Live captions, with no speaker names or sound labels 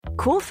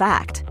Cool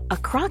fact, a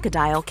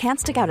crocodile can't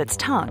stick out its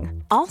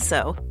tongue.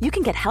 Also, you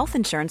can get health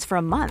insurance for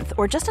a month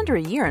or just under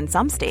a year in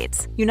some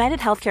states. United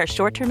Healthcare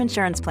short-term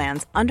insurance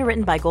plans,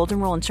 underwritten by Golden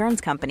Rule Insurance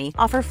Company,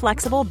 offer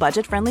flexible,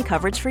 budget-friendly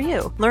coverage for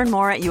you. Learn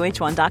more at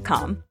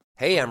uh1.com.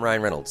 Hey, I'm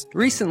Ryan Reynolds.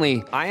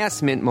 Recently, I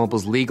asked Mint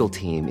Mobile's legal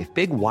team if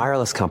big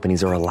wireless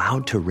companies are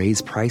allowed to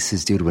raise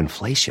prices due to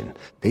inflation.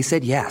 They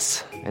said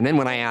yes. And then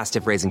when I asked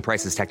if raising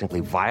prices technically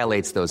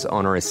violates those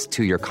onerous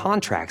two-year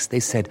contracts, they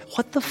said,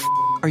 what the f***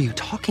 are you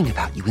talking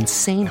about, you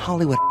insane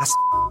Hollywood ass f-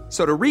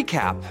 So to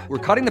recap, we're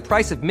cutting the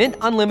price of Mint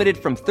Unlimited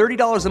from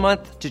 $30 a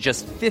month to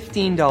just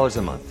 $15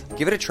 a month.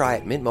 Give it a try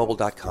at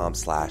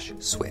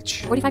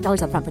mintmobile.com/switch.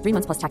 $45 up front for 3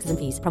 months plus taxes and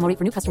fees. Promo rate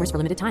for new customers for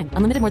limited time.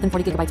 Unlimited more than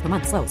 40 gigabytes per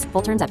month. Slows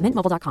full terms at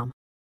mintmobile.com.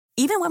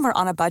 Even when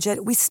we're on a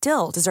budget, we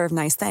still deserve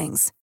nice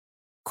things.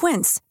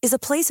 Quince is a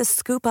place to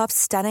scoop up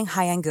stunning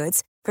high-end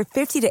goods for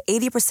 50 to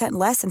 80%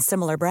 less than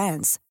similar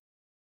brands.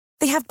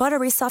 They have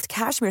buttery soft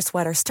cashmere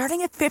sweaters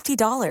starting at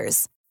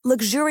 $50,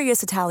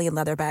 luxurious Italian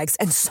leather bags,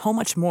 and so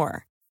much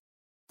more.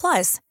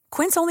 Plus,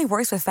 Quince only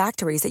works with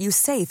factories that use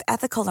safe,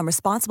 ethical, and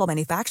responsible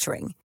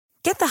manufacturing.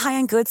 Get the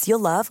high-end goods you'll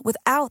love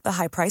without the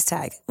high price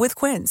tag with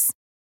Quince.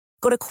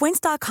 Go to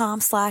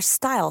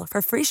quince.com/style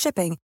for free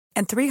shipping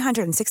and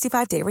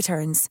 365-day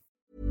returns.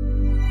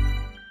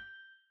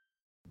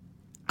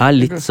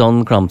 Litt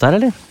sånn klamt her,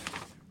 eller?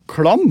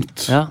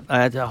 Klamt? Ja,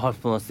 jeg har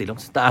på noe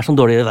stillongs. Det sånn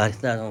dårlig vær.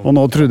 Sånn... Og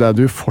nå trodde jeg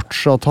du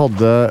fortsatt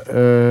hadde...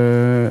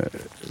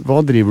 hva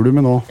driver du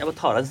med nå? Jeg må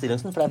ta deg den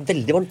stillongsen, for det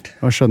veldig varmt.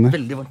 Jeg skjønner.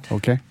 Veldig varmt.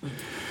 Ok.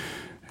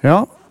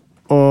 Ja,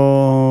 og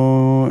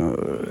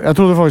jeg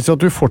trodde faktisk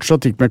at du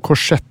fortsatt gikk med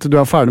korsett. Du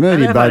ferdig med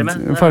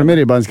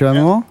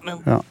ribbeinsgreiene nå?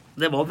 Ja.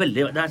 Det var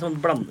veldig... Det sånn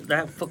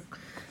det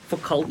for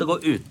kaldt å gå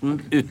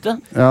ute.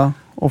 Ja,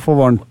 og for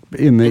varmt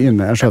inne,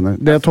 jeg skjønner.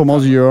 Det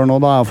Thomas gjør nå,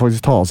 da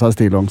faktisk ta av seg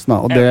stillongsen.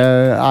 Og det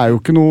jo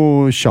ikke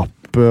noe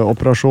kjapp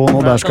operasjon,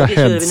 og der skal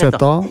headset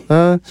av.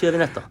 Kjører vi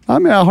nett da? Nei,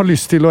 men jeg har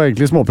lyst til å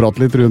egentlig småprate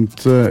litt rundt...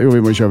 Jo,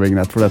 vi må kjøre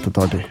vignett, for dette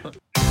tar tid.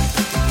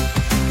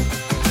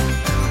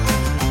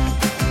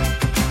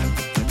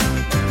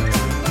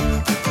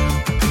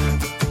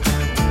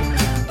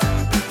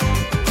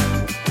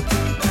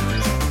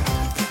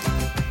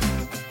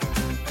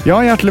 Ja,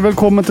 hjertelig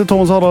velkommen til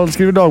Thomas Harald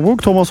skriver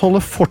dagbok. Thomas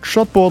holder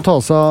fortsatt på å ta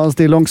seg av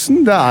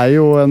stillongsen. Det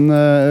jo en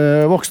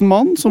voksen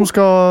mann som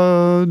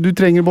skal... Du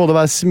trenger både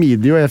være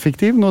smidig og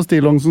effektiv når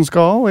stillongsen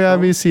skal ha, og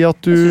jeg vil si at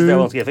du... Jeg synes det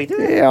ganske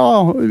effektiv. Ja,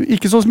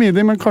 ikke så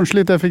smidig, men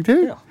kanskje litt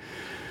effektiv. Ja.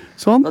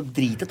 Sånn. Da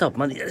driter jeg ta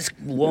på meg de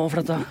skoene for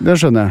dette. Det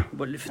skjønner jeg.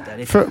 Bare lufte her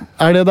i.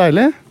 Det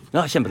deilig?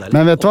 Ja, kjempedeilig.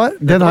 Men vet du hva?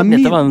 Dette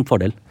var en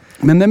fordel.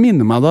 Men det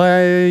minner meg da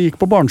jeg gikk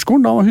på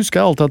barneskolen. Da husker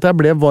jeg alltid at jeg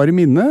ble varm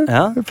inne.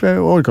 Ja. For jeg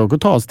orket ikke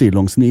å ta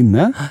stillongsen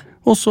inne.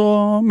 Og så,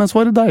 men så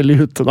var det deilig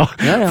ute da.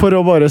 Ja. For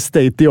å bare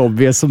state the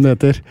obvious, som det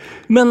heter.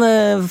 Men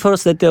for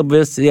å state the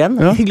obvious igjen,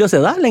 hyggelig å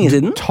se deg, lenge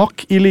siden.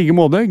 Takk i like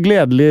måte.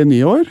 Gledelig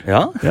nyår.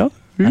 Ja.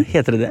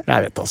 Heter det det?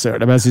 Jeg vet altså,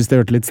 men jeg synes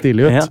det hørte litt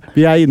stilig ut. Ja.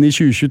 Vi inne i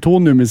 2022,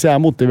 Numisi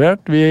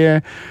motivert. Vi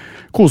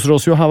koser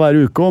oss jo her hver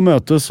uke og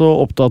møtes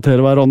og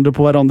oppdaterer hverandre på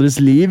hverandres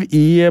liv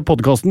i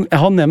podcasten. Jeg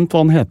har nevnt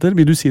hva den heter.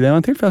 Vil du si det en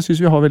gang til? For jeg synes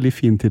vi har veldig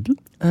fin titel.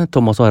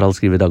 Thomas og Harald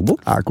skriver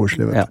dagbok.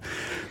 Koselig, vet du. Ja.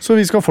 Så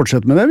vi skal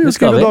fortsette med det. Vi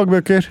skriver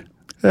dagbøker.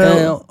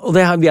 Og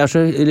vi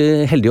så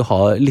heldige å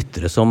ha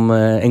lyttere som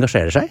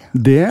engasjerer seg.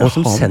 Og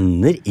som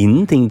sender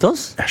inn ting til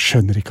oss. Jeg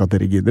skjønner ikke at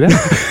dere gidder det.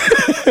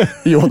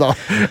 Jo da,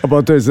 jeg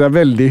bare tøyser. Det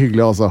veldig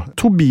hyggelig, altså.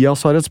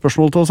 Tobias har et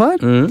spørsmål til oss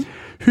her.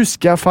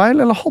 Husker jeg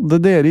feil, eller hadde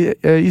dere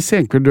i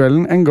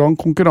Senkveldduellen en gang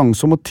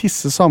konkurranse om å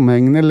tisse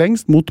sammenhengende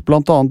lengst mot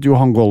blant annet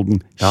Johan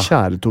Golden? Ja.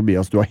 Kjære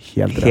Tobias, du har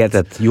helt rett. Helt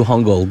rett.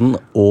 Johan Golden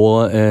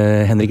og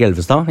Henrik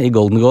Elvestad i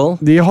Golden Goal.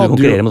 De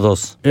konkurrerer mot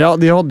oss. Ja,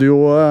 de hadde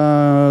jo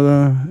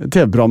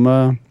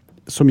TV-programmet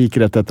som gikk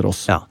rett etter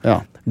oss. Ja.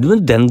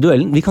 Men den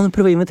duellen, vi kan jo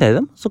prøve å invitere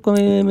dem, så kan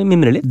vi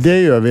mimre litt. Det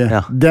gjør vi.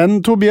 Ja.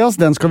 Den, Tobias,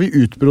 den skal vi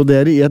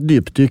utbrodere i et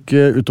dypdykk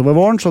utover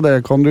våren, så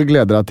det kan du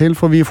glede deg til,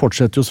 for vi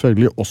fortsetter jo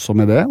selvfølgelig også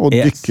med det, og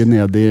dykke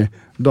ned i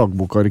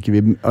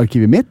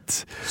dagbokarkivet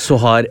mitt. Så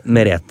har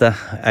Merete,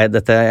 jeg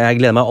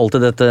gleder meg alltid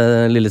til dette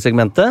lille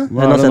segmentet.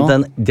 Hun har sendt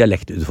en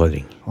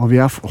dialektutfordring. Og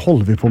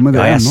holder vi på med det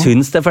ennå? Ja, jeg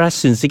syns det, for jeg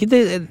syns ikke det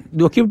er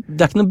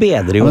ikke noe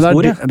bedre i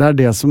ordet. Det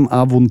det som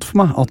vondt for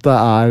meg, at det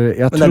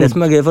men det det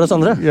som er gøy for oss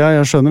andre. Ja,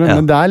 jeg skjønner det,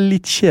 men det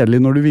litt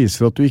kjedelig når du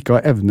viser at du ikke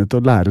har evne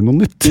til å lære noe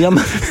nytt. Ja,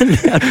 men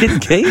det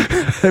litt gøy.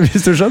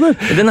 Hvis du skjønner.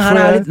 Den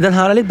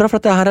her litt bra,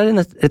 for det her rett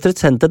og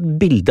slett sendt et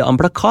bilde av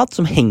en plakat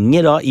som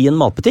henger da i en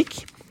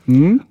matbutikk.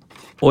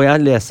 Og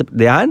jeg leser...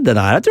 Det her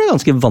tror jeg er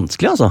ganske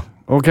vanskelig, altså.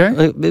 Ok.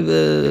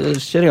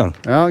 Kjør i gang.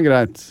 Ja,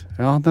 greit.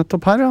 Ja,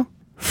 nettopp her, ja.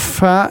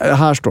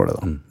 Her står det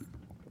da.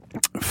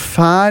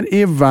 Fær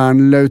i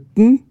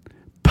vernlauten,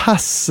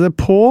 passe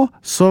på,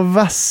 så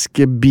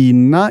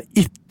vaskebina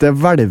ikke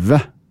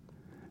hvelve.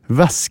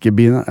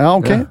 Vaskebina... Ja,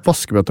 ok.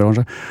 Vaskebøtter,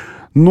 kanskje.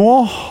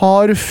 Nå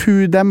har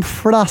fu dem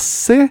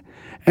flassi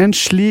en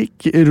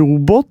slik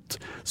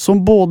robot som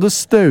både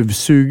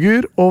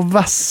støvsuger og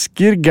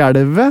vasker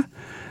gulvet,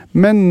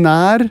 men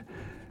nær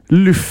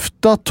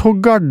lufta tå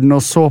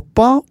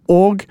garnasåpa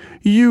og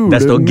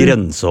Det står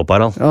grønnsåpa,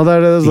 Harald. Ja,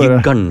 det det står.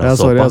 Ikke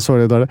garnasåpa. Ja,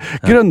 sorry, det det.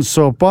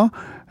 Grønnsåpa.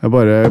 Jeg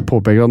bare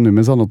påpeker at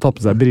Nummis har nå tatt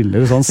på seg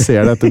briller, så han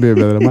ser dette mye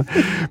bedre enn meg.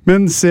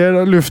 Men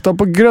ser lufta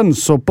på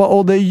grønnsåpa,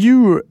 og det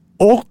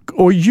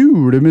og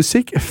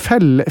julemusikk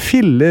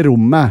fyller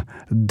rommet.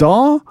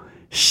 Da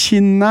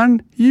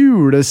kinner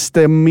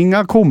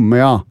julestemminga komme,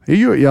 ja.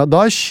 Ja,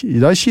 da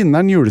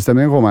kinner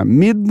julestemminga komme.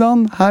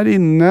 Middagen her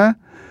inne,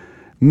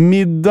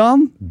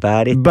 middagen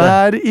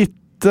bær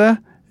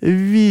itte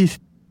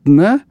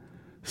vitne,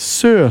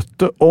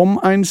 søte om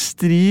ein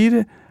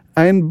strir,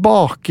 ein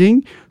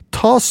baking,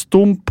 ta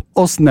stump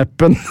og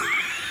sneppen.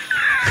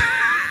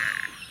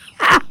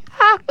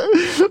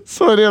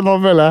 Sorry, nå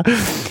føler jeg.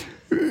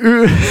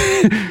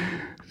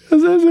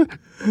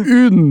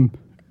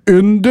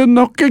 Under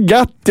noe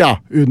gatt, ja.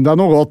 Under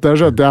noe godt, det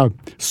skjønte jeg.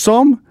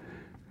 Som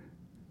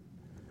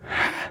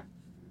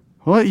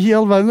hva i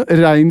all verden?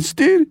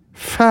 Reinsdyr,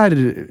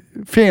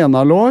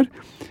 fenalår,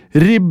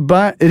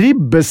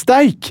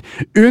 ribbesteik.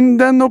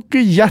 Under noe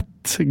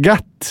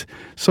gatt.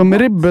 Som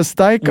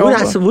ribbesteik. Hvor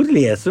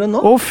leser du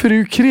nå? Og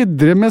fru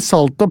krydre med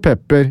salt og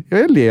pepper.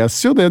 Jeg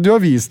leser jo det du har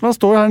vist meg,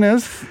 står her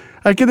nede.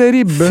 Ikke det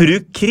ribbe? Fru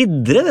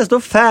krydre, det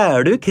står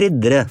ferdig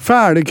krydre.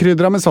 Ferdig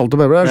krydra med salt og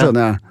pepper, det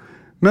skjønner jeg.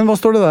 Men hva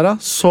står det der da?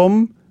 Som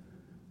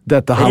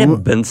dette her...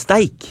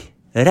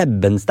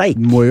 Rebbensteik.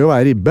 Må jo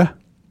være ribbe.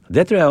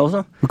 Det tror jeg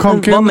også.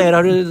 Hva mer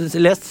har du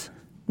lest?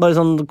 Bare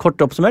sånn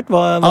kort oppsummert.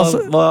 Hva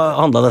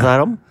handlet dette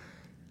her om?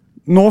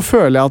 Nå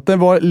føler jeg at det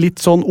var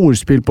litt sånn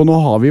ordspill på nå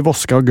har vi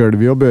vasket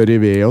gulvet og bør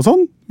i ved og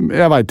sånn.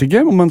 Jeg vet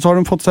ikke, men så har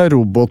de fått seg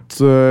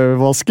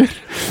robotvasker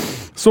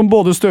som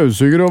både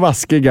støvsuger og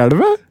vasker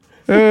gulvet.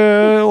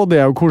 Og det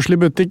jo koselig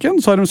i butikken.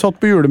 Så har de satt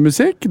på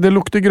julemusikk. Det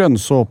lukter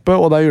grønnsåpe,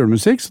 og det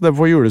julemusikk, så det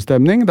får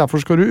julestemning. Derfor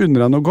skal du unne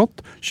deg noe godt.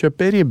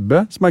 Kjøpe ribbe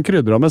som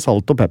krydret med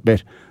salt og pepper.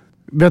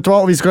 Vet du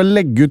hva? Vi skal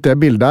legge ut det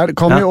bildet her.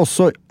 Kan vi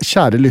også,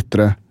 kjære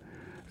lyttere,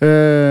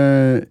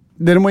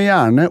 dere må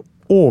gjerne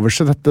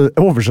oversette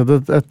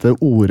dette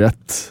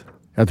ordrett.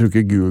 Jeg tror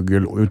ikke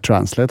Google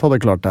Translate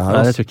hadde klart det her.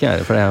 Nei, det tror ikke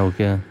jeg, for det jo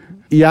ikke...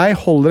 Jeg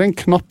holder en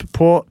knapp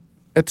på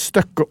et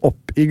stykke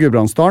opp i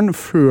Gudbrandsdalen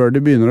før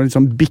det begynner å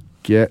liksom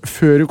bikke,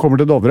 før du kommer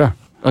til Dovre.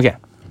 Ok,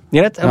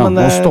 greit. Ja, men,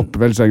 nå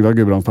stopper vel strengt av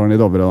Gudbrandsdalen i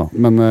Dovre da.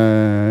 Men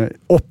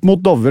opp mot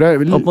Dovre.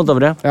 Opp mot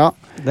Dovre, ja.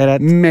 Det rett.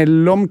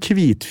 Mellom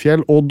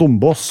Kvitfjell og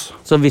Dombås.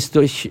 Så hvis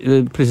du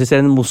plutselig ser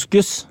en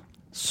moskus,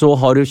 så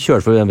har du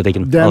kjørt for den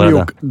butikken?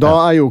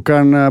 Da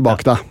jokeren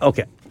bak deg.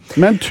 Ok.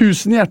 Men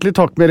tusen hjertelig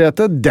takk,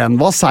 Merete. Den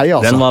var seig,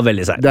 altså. Den var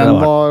veldig seig. Den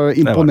var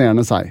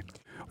imponerende seig.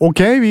 Ok,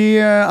 vi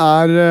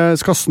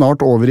skal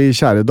snart over i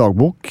kjære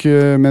dagbok,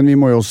 men vi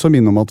må jo også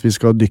minne om at vi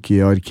skal dykke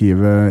i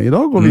arkivet i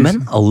dag.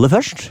 Men aller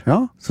først,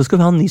 så skal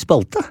vi ha en ny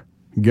spalte.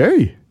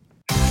 Gøy!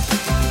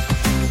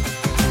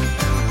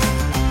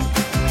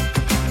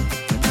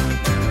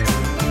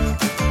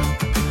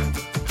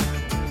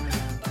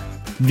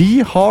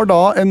 Vi har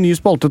da en ny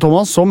spalte,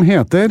 Thomas, som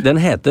heter... Den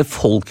heter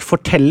Folk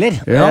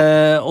forteller,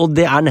 og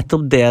det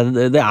nettopp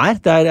det det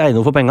er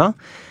Eiendom for penga.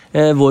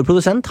 Vår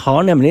produsent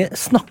har nemlig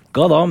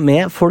snakket da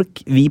med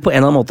folk vi på en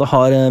eller annen måte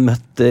har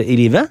møtt i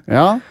livet,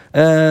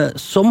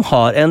 som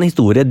har en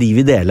historie de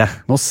vil dele.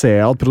 Nå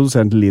ser jeg at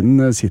produsent Linn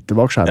sitter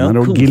bak skjermen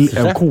og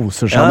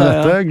koser seg med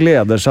dette,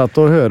 gleder seg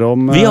til å høre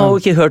om... Vi har jo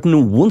ikke hørt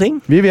noen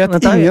ting. Vi vet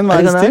ingen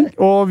verdens ting,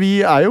 og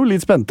vi jo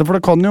litt spente, for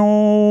det kan jo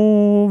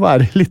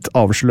være litt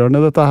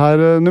avslørende dette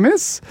her,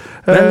 Nummis.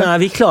 Men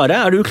vi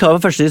klare? Du klar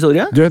for første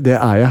historie? Du, det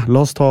jeg.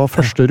 La oss ta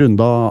første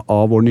runde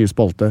av vår nye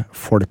spalte,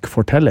 Folk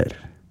forteller.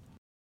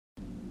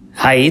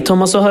 Hei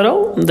Thomas og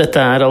Harald,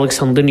 dette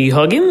Alexander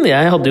Nyhagen.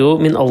 Jeg hadde jo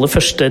min aller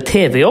første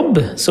TV-jobb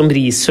som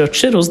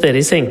researcher hos dere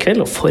i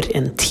Senkveld, og for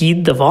en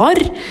tid det var.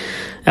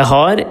 Jeg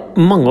har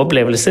mange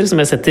opplevelser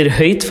som jeg setter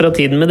høyt fra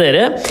tiden med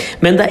dere,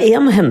 men det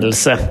en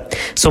hendelse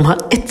som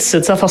har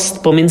etset seg fast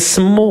på min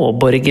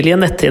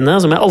småborgerlige netthinne,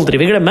 som jeg aldri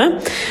vil glemme,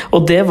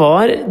 og det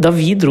var da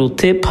vi dro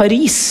til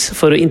Paris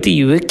for å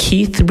intervjue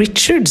Keith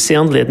Richards i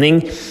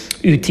anledning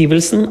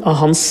utgivelsen av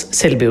hans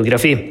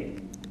selvbiografi.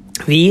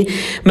 Vi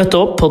møtte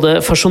opp på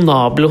det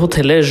fasjonable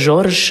hotellet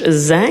Georges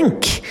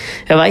Zank.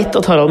 Jeg vet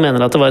at Harald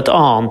mener at det var et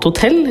annet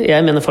hotell.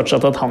 Jeg mener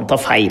fortsatt at han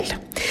tar feil.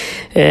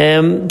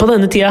 På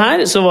denne tida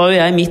her så var jo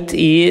jeg midt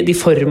i de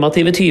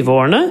formative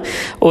 20-årene,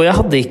 og jeg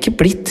hadde ikke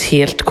blitt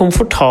helt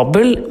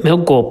komfortabel med å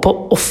gå på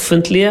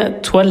offentlige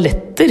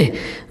toaletter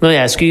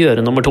når jeg skulle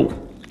gjøre nummer 2.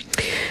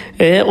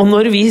 Og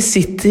når vi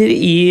sitter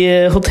i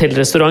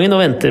hotellrestauranten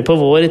og venter på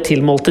vår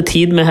tilmålte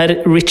tid med herr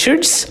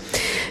Richards,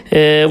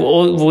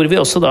 og hvor vi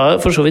også da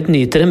for så vidt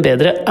nyter en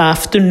bedre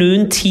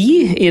afternoon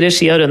tea i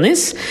regi av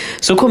Rønnis,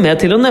 så kommer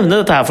jeg til å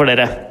nevne dette her for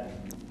dere.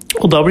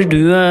 Og da blir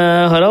du,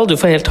 Harald, du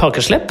får helt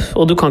hakeslepp,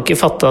 og du kan ikke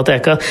fatte at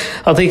det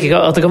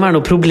kan være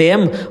noe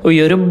problem å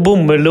gjøre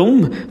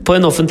bommelom på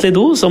en offentlig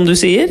do, som du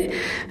sier.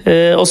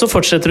 Og så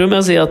fortsetter du med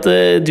å si at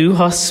du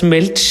har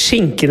smelt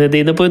skinkene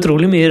dine på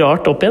utrolig mye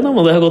rart opp igjennom,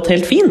 og det har gått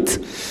helt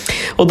fint.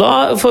 Og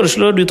da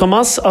foreslår du,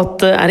 Thomas, at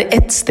det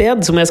ett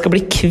sted som jeg skal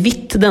bli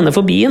kvitt denne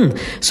fobien,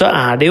 så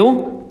det jo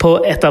på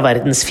et av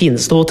verdens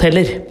fineste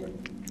hoteller.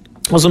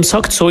 Og som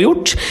sagt, så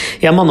gjort.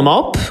 Jeg manner meg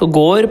opp og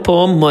går på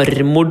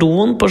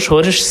marmordoen på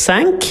George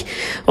Sank.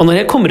 Og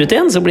når jeg kommer ut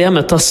igjen, så blir jeg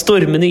møtt av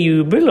stormende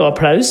jubel og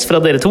applaus fra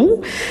dere to.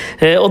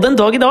 Og den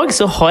dag i dag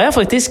så har jeg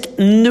faktisk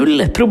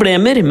 0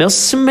 problemer med å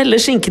smelle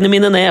skinkene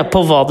mine ned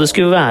på hva det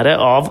skulle være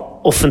av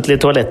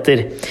offentlige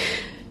toaletter.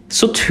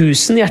 Så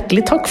tusen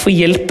hjertelig takk for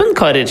hjelpen,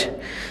 karer.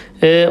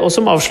 Og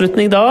som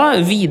avslutning da,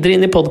 videre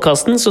inn i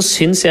podcasten, så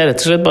synes jeg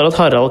rett og slett bare at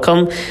Harald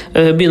kan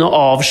begynne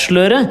å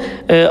avsløre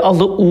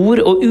alle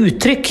ord og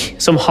uttrykk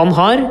som han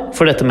har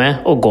for dette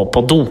med å gå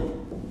på do.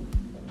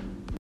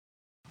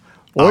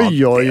 Oi, oi,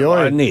 Det oi.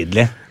 var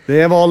nydelig.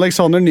 Det var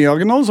Alexander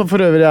Nyhagen nå, som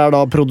for øvrig da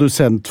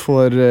produsent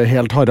for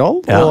Helt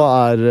Harald, Ja.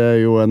 og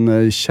jo en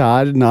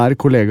kjær, nær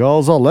kollega av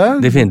oss alle.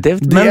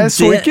 Definitivt. Jeg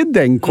så ikke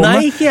den komme.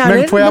 Nei, ikke jeg heller,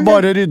 Men får jeg men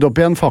bare rydde opp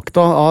i en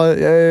fakta?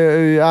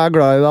 Jeg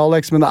glad i deg,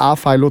 Alex, men det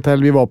feil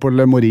hotell. Vi var på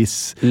Le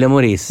Maurice. Le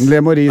Maurice.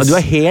 Le Maurice. Og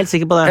du helt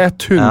sikker på det?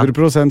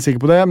 100% sikker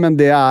på det, men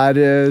det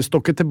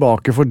stokket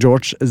tilbake for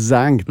George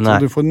Zank. Nei.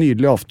 Og du får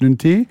nydelig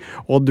aftentid,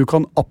 og du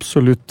kan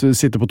absolutt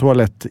sitte på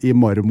toalett i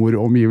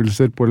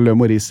marmoromgivelser på Le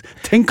Maurice.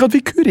 Tenk at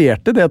vi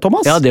kurerte det,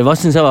 Thomas! Ja, det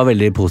synes jeg var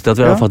veldig positivt, at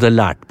vi har fått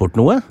lært bort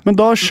noe. Men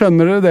da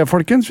skjønner dere det,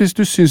 folkens. Hvis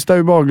du synes det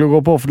ubehagelig å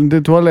gå på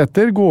offentlige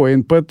toaletter, gå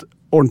inn på et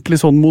ordentlig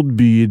sånn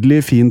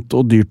modbydelig, fint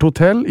og dyrt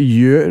hotell.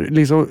 Gjør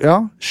liksom,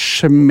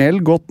 smell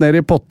godt ned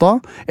i potta.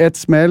 Et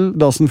smell,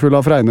 dassen full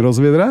av fregner og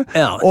så videre.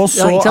 Ja, Og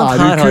så ikke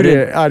sant?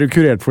 er du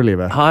kurert for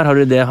livet. Her har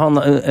du det. Han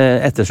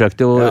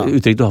ettersøkte jo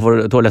uttrykk du har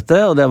for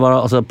toalettet, og det var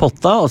altså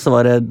potta, og så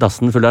var det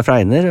dassen full av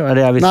fregner.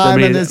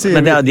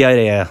 Men det er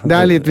diaré. Det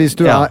er litt hvis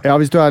du,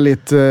 hvis du er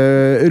litt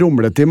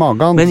rumlete i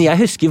magen. Men jeg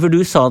husker, for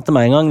du sa til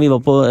meg en gang, vi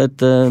var på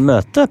et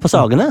møte på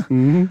Sagene,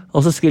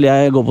 og så skulle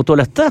jeg gå på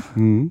toalettet,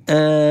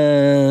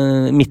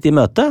 midt i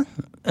møtet,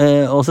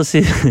 og så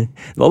sier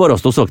det var bare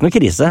oss to, så ikke noe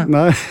krise.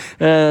 Nei.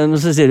 Og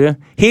så sier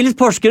du, hils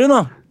Porsgrunn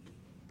da!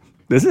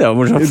 Det synes jeg var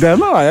morsomt.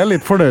 Den er jeg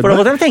litt fornøyd For da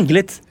med. måtte jeg tenke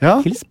litt. Ja.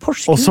 Hils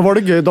Porsgrunn. Og så var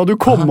det gøy da du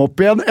kom opp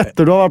igjen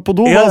etter du har vært på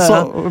do. Ja,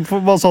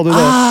 Hva sa du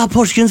da?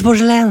 Porsgrunns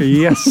porselen!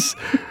 Yes.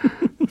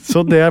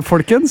 Så det,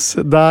 folkens,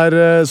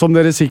 som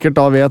dere sikkert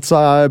da vet,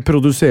 så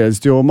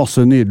produseres det jo masse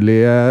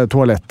nydelige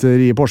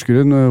toaletter i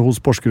Porsgrunn, hos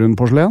Porsgrunn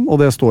Porselen,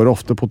 og det står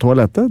ofte på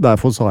toalettet.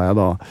 Derfor sa jeg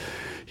da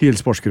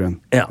hils Porsgrunn.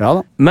 Ja. Ja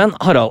da. Men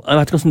Harald, jeg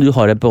vet ikke hvordan du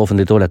har det på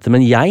offentlige toaletter,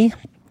 men jeg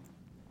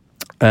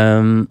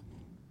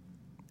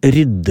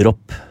rydder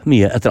opp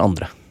mye etter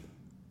andre.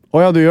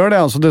 Åja, du gjør det,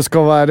 altså det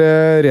skal være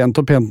rent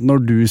og pent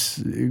når du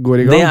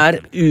går i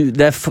gang.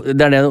 Det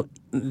er det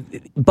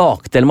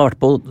bakdelen med å ha vært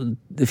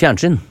på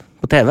fjernsyn,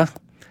 på TV.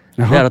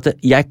 Jaha. Det er at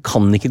jeg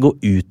kan ikke gå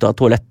ut av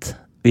toalett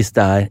hvis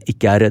det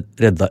ikke er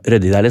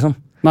ryddig der, liksom.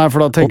 Nei,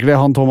 for da tenker de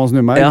han Thomas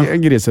Nummel, Ja.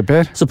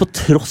 griseper. Så på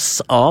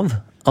tross av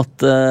at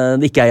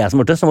det ikke er jeg som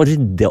har gjort det, så må jeg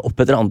rydde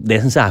opp etter andre. Det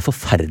synes jeg er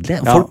forferdelig.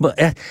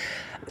 Ja.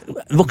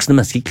 Voksne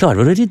mennesker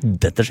klarer å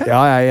rydde etter seg.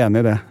 Ja, jeg er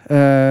enig i det.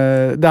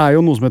 Det er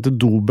jo noe som heter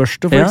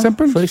dobørste, for Ja,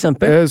 eksempel. for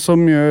eksempel.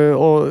 Som gjør,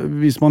 og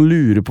hvis man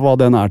lurer på hva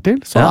den er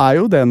til, så Ja. er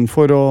jo den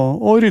for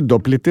å rydde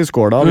opp litt i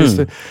skåla.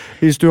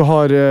 Hvis du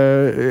har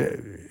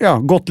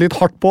gått litt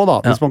hardt på, da,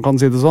 hvis man kan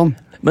si det sånn.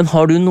 Men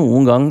har du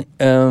noen gang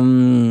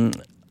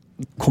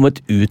kommet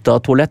ut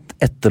av toalett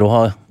etter å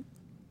ha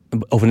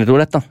offentlig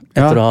toalett, da,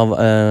 etter å ha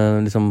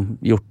liksom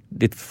gjort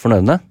ditt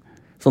fornøyende,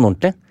 sånn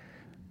ordentlig,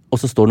 og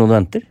så står noen og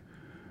venter?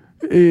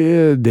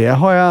 Det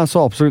har jeg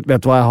så absolutt.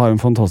 Vet du hva, jeg har en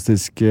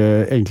fantastisk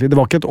egentlig, det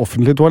var ikke et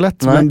offentlig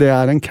toalett, Nei. men det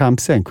er en Camp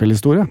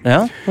Senkveld-historie.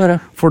 Ja,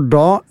 bare. For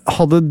da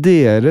hadde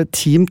dere,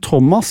 Team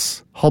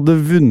Thomas, hadde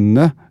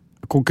vunnet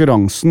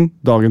konkurransen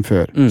dagen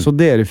før. Så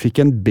dere fikk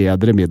en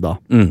bedre middag.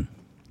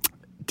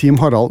 Team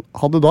Harald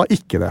hadde da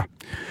ikke det.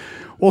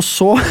 Og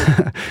så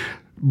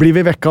blir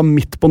vi vekka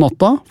midt på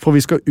natta, for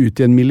vi skal ut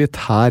i en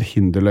militær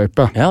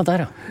hinderløype. Ja,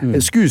 der, ja.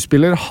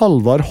 Skuespiller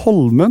Halvard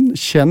Holmen,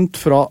 kjent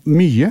fra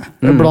mye,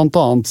 blant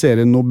annet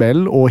serien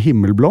Nobel og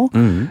Himmelblå,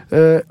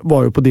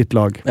 var jo på ditt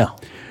lag. Ja.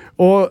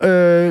 Og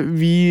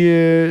vi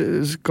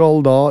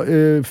skal da,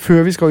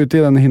 før vi skal ut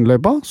i denne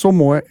hinderløypa, så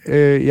må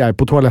jeg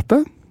på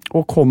toalettet,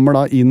 og kommer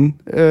da inn,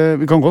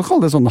 vi kan godt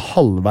kalle det sånn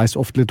halvveis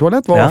offentlig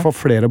toalett, var i hvert fall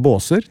flere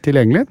båser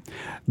tilgjengelig.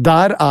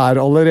 Der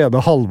er allerede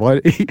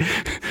Halvard i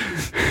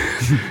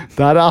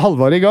Der er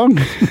Halvard i gang,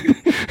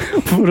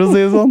 for å si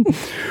det sånn.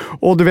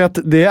 Og du vet,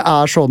 det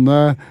er sånne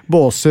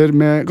båser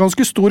med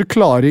ganske stor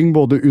klaring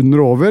både under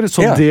og over,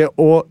 så det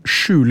å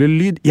skjule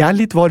lyd, jeg er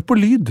litt var på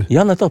lyd.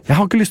 Ja, nettopp. Jeg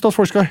har ikke lyst til at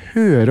folk skal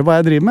høre hva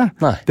jeg driver med.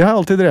 Nei. Det har jeg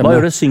alltid drevet med. Hva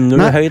gjør du?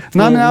 Synger du høyt?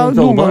 Nei, men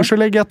noen ganger så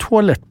legger jeg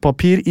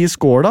toalettpapir i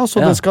skåla,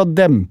 så det skal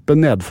dempe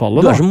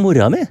nedfallet. Du er som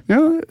mora mi.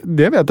 Ja,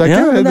 det vet jeg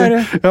ikke. Ja, det er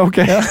det. Ja, ok.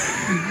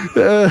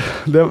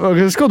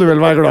 Det skal du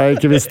vel være glad jeg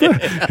ikke visste.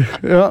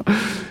 Ja.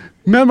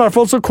 Men i hvert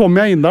fall så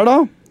kommer jeg inn der da,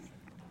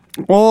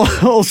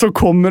 og så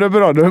kommer det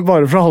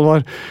bare fra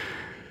Halvard.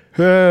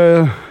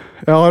 Ja,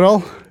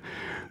 Harald,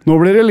 nå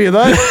blir det lyd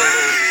her.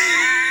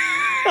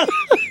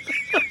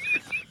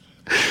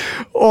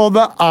 Og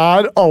det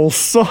er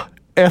altså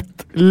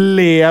et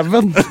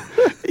leven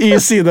i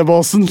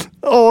sidebåsen.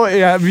 Og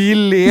vi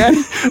ler,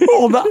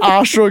 og det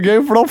så gøy,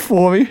 for da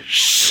får vi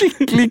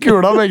skikkelig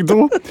kula begge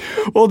to.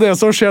 Og det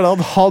som skjer da,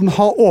 at han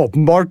har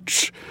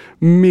åpenbart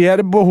mer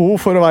behov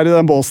for å være i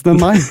den båsen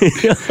enn meg.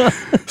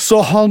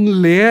 Så han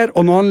ler,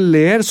 og når han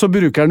ler, så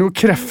bruker han jo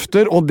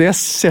krefter, og det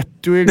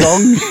setter jo i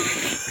gang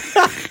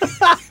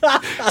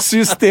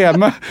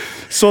systemet.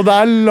 Så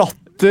det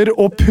latter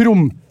og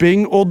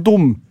promping og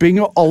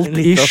dumping og alt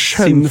i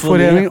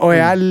skjønnforening, og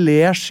jeg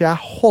ler så jeg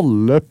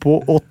holder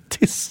på å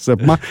tisse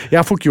på meg.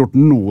 Jeg får ikke gjort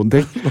noen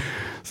ting.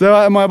 Så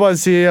må jeg bare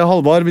si,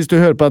 Halvard, hvis du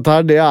hører på dette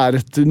her, det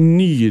et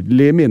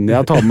nydelig minne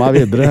jeg tar med meg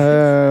videre,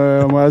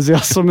 må jeg si,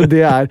 altså,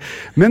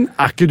 men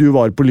ikke du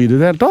var på lyd i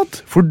det hele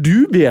tatt? For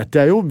du vet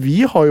jeg jo,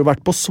 vi har jo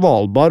vært på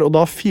Svalbard, og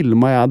da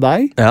filmet jeg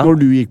deg, når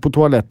du gikk på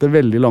toalettet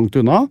veldig langt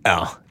unna.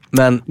 Ja.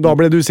 Men, da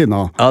ble du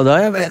sinna. Ja, da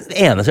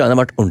eneste gang jeg har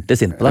vært ordentlig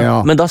sint på deg. Ja.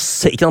 Men da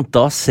ser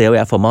jo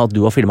jeg for meg at du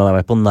har filmet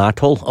meg på nært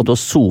hold, at du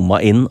har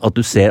zoomet inn, at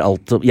du ser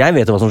alt. Jeg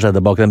vet jo hva som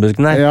skjedde bak den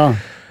busken der. Ja.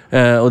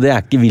 Og det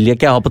vil jeg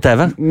ikke ha på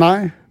TV.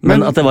 Nei.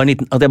 Men at jeg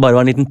bare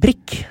var en liten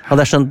prikk,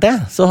 hadde jeg skjønt det,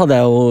 så hadde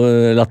jeg jo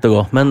latt det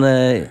gå. Men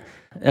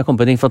jeg kom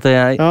på en ting, for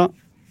at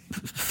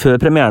før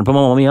premieren på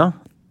Mamma Mia,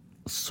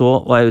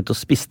 så var jeg ute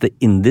og spiste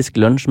indisk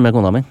lunsj med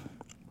kona mi.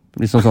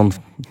 Liksom sånn...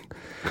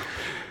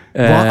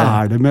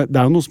 Hva det med?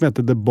 Det jo noe som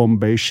heter The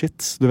Bombay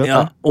Shits, du vet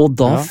det? Og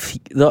da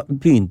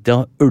begynte jeg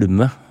å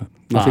ulme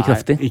ganske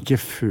kraftig. Nei, ikke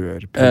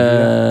før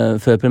premieren.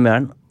 Før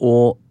premieren,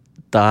 og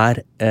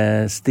der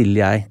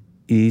stiller jeg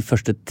i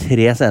første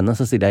 3 scenene,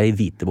 så stiller jeg i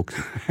hvite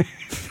bukser.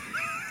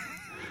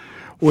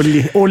 og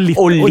litt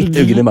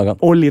uggen i magen.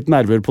 Og litt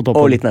nerver på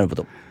toppen. Og litt nerver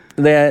på toppen.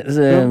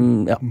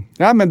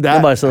 Ja, men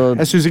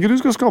jeg synes ikke du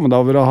skal skamme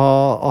deg over å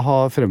ha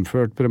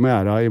fremført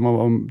premiera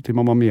til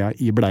Mamma Mia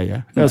i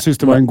bleie. Jeg synes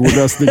det var en god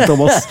løsning,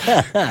 Thomas.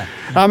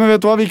 Ja, men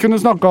vet du hva, vi kunne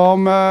snakket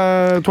om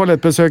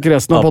toalettbesøk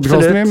resten av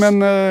podcasten min, men...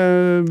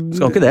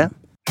 Skal ikke det.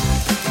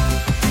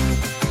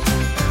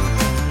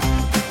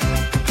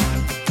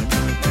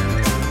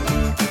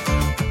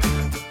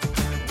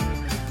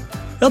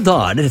 Ja,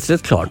 da det rett og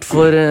slett klart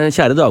for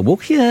kjære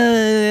dagbok.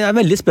 Jeg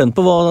veldig spent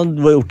på hva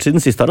du har gjort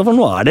siden sist her, for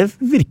nå det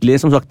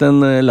virkelig, som sagt,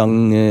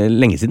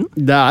 lenge siden.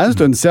 Det en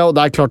stund siden, og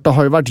det klart det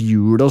har jo vært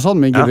jul og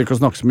sånn, men jeg gidder ikke å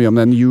snakke så mye om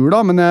den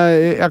jula, men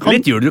jeg kan...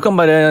 Litt jul, du kan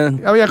bare...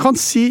 Ja, jeg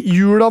kan si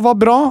jula var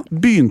bra,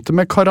 begynte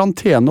med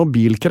karantene og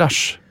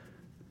bilkrasj.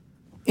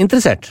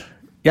 Interessert.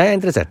 Jeg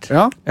interessert.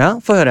 Ja,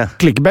 få høre.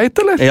 Clickbait,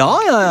 eller? Ja,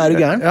 du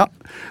gæren? Ja.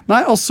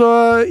 Nei, altså,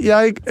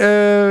 jeg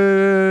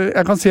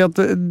kan si at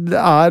det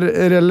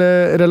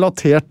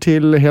relatert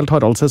til Helt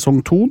Harald sesong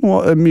 2,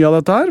 mye av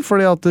dette her,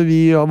 fordi at vi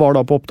var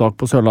da på opptak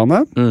på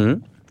Sørlandet,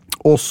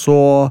 og så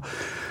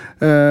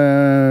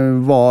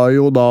var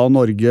jo da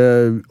Norge,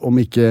 om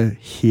ikke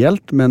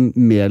helt, men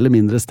mer eller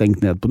mindre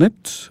stengt ned på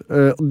nytt.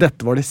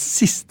 Dette var det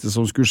siste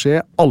som skulle skje,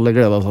 alle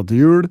gledet seg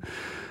til jul.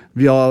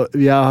 Vi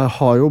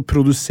har jo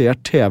produsert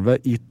TV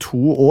i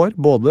 2 år,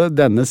 både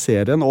denne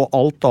serien og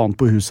alt annet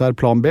på huset her,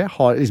 Plan B,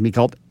 har liksom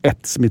ikke hatt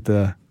ett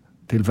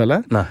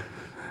smittetilfelle. Nei.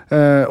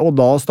 Og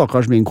da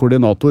stakkars min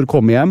koordinator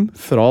kom hjem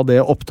fra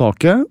det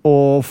opptaket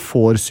og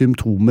får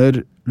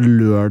symptomer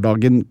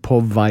lørdagen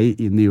på vei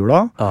inn i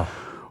jula.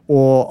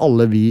 Og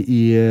alle vi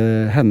i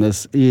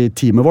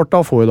teamet vårt da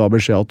får jo da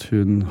beskjed at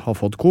hun har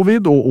fått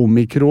covid og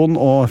omikron,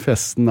 og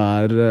festen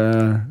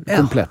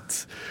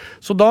komplett.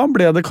 Så da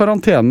ble det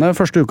karantene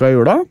første uka i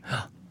jula,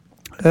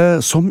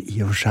 som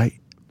i og for seg,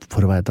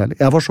 for å være ærlig,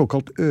 jeg var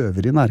såkalt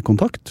øvrig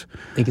nærkontakt.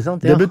 Ikke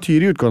sant? Det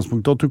betyr i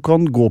utgangspunktet at du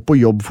kan gå på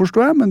jobb,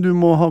 forstår jeg, men du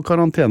må ha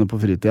karantene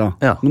på fritida.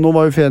 Ja. Men nå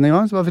var jo ferien i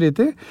gang, så det var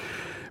fritid.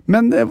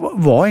 Men det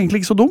var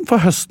egentlig ikke så dumt, for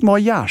høsten var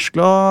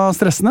jærskla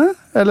stressende.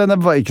 Eller det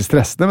var ikke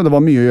stressende, men det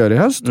var mye å gjøre i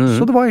høst.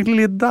 Så det var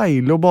egentlig litt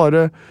deilig å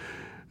bare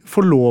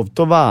få lov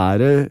til å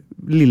være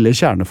lille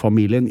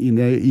kjernefamilien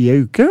inne i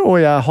en uke, og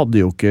jeg hadde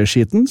jo ikke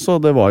skiten, så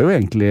det var jo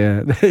egentlig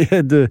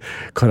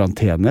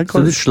karantene.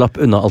 Så du slapp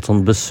unna alt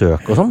sånn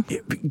besøk og sånn?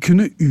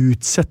 Kunne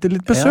utsette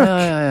litt besøk.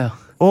 Ja.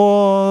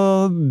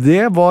 Og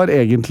det var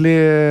egentlig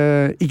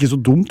ikke så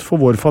dumt for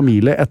vår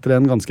familie etter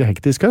en ganske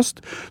hektisk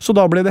høst, så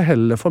da ble det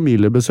heller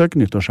familiebesøk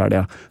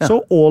nyttårshelga. Så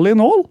all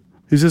in all,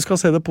 hvis vi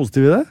skal se det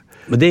positive i det.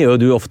 Men det gjør jo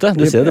du ofte,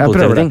 du ser det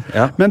positive ting.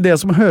 Ja. Men det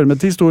som hører med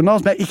til historien,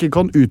 som jeg ikke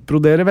kan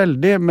utbrodere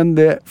veldig, men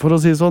det, for å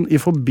si sånn, i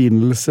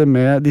forbindelse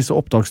med disse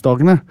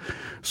opptaksdagene,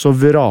 så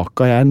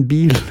vraka jeg en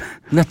bil.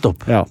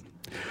 Nettopp. Ja.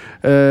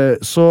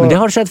 Men det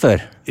har skjedd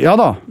før? Ja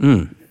da.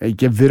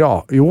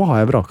 Jo, har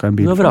jeg vraka en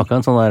bil. Du har vraka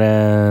en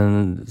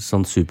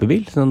sånn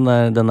superbil? Den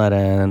der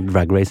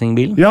drag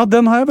racing-bilen? Ja,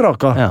 den har jeg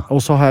vraka. Ja.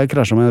 Og så har jeg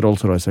krasjet med en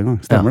Rolls Royce en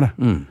gang. Stemmer det?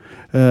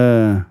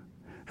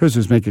 Høres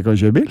ut som jeg ikke kan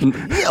kjøre bil.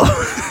 Ja,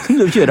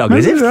 du kjører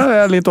aggressivt. Men,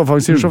 jeg litt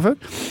offensiv sjåfør.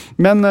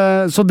 Men,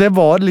 så det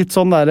var litt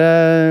sånn der,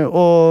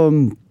 og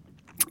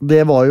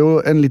det var jo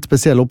en litt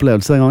spesiell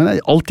opplevelse den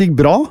gangen. Alt gikk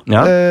bra.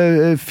 Ja.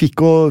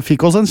 Fikk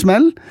oss en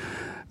smell.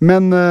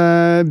 Men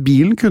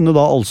bilen kunne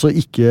da altså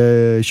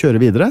ikke kjøre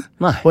videre.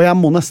 Nei. Og jeg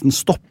må nesten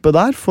stoppe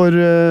der, for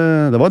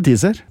det var en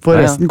teaser. For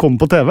resten kom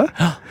på TV.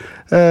 Ja.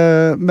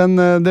 Men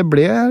det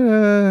ble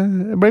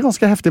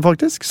ganske heftig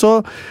faktisk.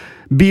 Så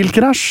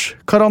Bilkrasj,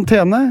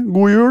 karantene,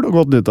 god jul og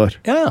godt nyttår.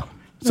 Ja.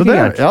 Så det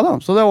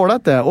er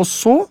ålreit det. Og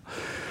så,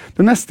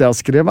 det neste jeg har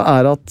skrevet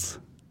er at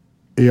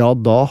ja,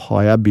 da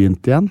har jeg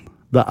begynt igjen.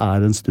 Det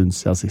er en stund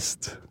siden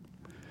sist.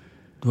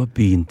 Du har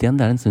begynt igjen,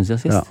 det er en stund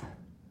siden sist. Ja.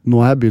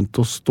 Nå har jeg begynt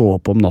å stå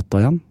opp om natta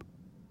igjen.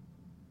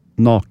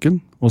 Naken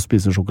og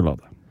spise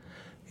sjokolade.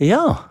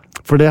 Ja.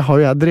 For det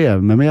har jo jeg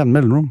drevet med jevn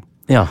mellomrom.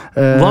 Ja.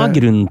 Hva er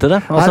grunnen til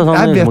det? Altså,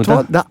 jeg vet hva,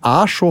 det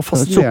er så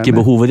fascinerende.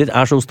 Sukkerbehovet ditt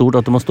er så stort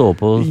at du må stå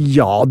opp og...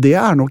 Ja, det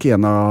er nok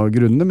en av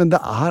grunnene, men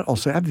det er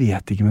altså, jeg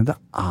vet ikke, men det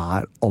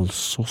er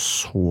altså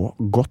så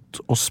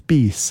godt å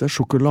spise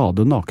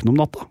sjokolade naken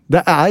om natta.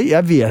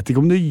 Jeg vet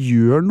ikke om det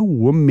gjør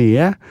noe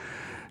med...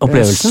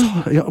 Opplevelsen?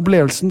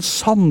 Opplevelsen,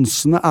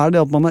 sansene er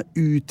det at man er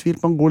uthvilt,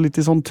 man går litt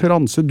i sånn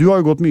transe. Du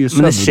har jo gått mye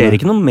søvn. Men det skjer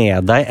ikke noe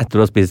med deg etter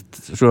du har spist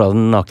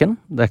sjokoladen naken?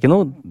 Det er ikke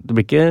noe, det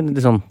blir ikke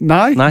liksom...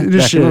 Nei,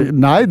 det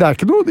er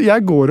ikke noe,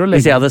 jeg går og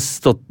legger... Hvis jeg hadde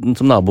stått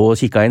som nabo og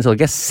kikket inn, så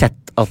hadde jeg ikke sett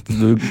at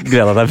du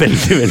gleder deg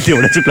veldig, veldig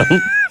over den sjokoladen.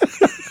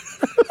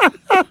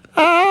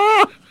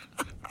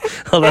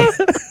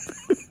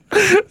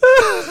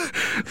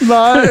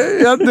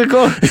 Nei, det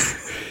kan...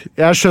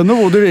 Jeg skjønner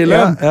hvor du vil.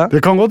 Ja. Det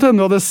kan godt hende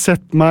du hadde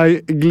sett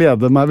meg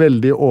glede meg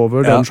veldig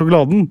over den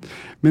sjokoladen.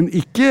 Men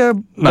ikke,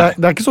 det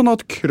er ikke sånn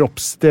at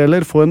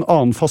kroppsdeler får en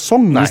annen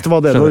fasong, hvis det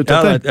var det du var ute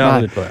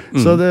etter.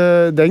 Så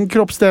den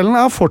kroppsdelen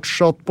er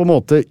fortsatt på en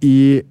måte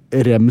i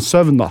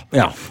rem-søvn da.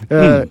 Ja.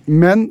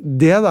 Men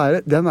den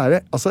der,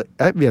 altså,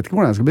 jeg vet ikke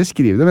hvordan jeg skal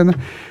beskrive det, men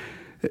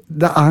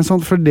det er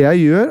sånn, for det jeg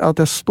gjør,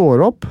 at jeg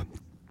står opp,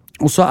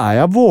 og så er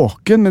jeg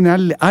våken, men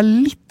jeg er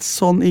litt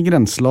sånn i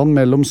grenseland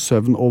mellom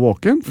søvn og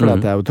våken, for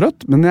at jeg er jo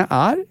trøtt. Men jeg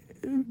er,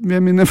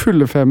 ved mine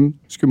fulle 5,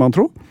 skulle man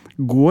tro,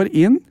 går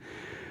inn.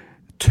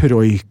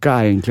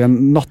 Troika er egentlig en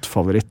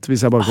nattfavoritt,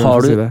 hvis jeg bare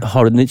kan si det.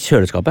 Har du den i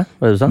kjøleskapet?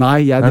 Hva er det du sa? Nei,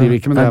 jeg driver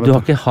ikke med det. Du vil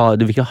ikke ha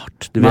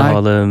hardt, du vil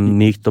ha det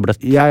mykt og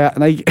bløtt.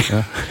 Nei,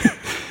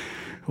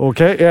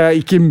 ok, jeg er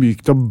ikke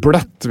mykt og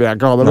bløtt, vil jeg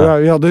ikke ha det.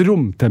 Vi hadde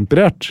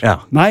romtemperert. Ja.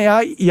 Nei,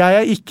 jeg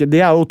er ikke, det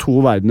er jo to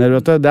verdener,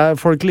 vet du.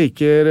 Folk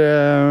liker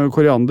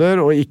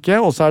koriander og ikke,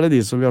 og så er det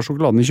de som vil ha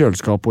sjokoladen i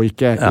kjøleskap og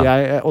ikke.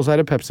 Og så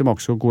er det Pepsi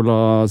Max og Cola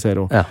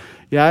Zero. Ja.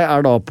 Jeg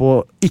er da på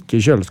ikke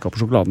kjøleskap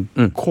og sjokoladen.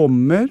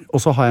 Kommer,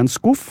 og så har jeg en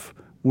skuff,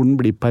 hvor den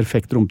blir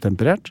perfekt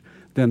romtemperert.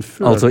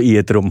 Altså i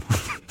et rom.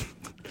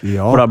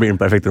 Ja. For da blir den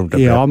perfekt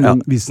romtemperert. Ja, men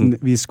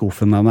hvis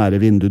skuffen er nære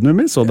vinduet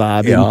nummer, så det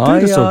er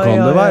vinter, så kan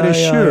det være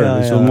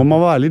kjølig, så må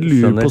man være litt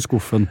lur på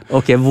skuffen.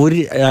 Ok, hvor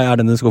er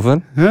denne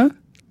skuffen?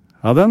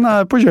 Ja, den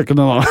er på kjøkkenet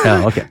da. Ja,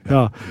 ok.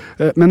 Ja.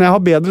 Men jeg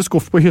har bedre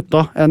skuff på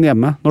hytta enn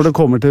hjemme, når det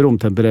kommer til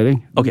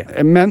romtemperering. Okay.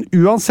 Men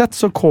uansett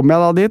så kommer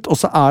jeg da dit, og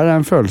så er det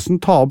den følelsen,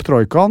 ta opp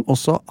troikaen, og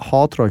så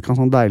har troikaen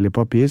sånn deilig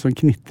papir, sånn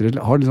knitrer,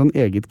 har litt sånn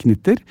eget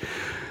knitter.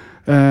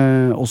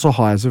 Og så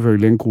har jeg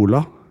selvfølgelig en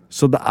cola.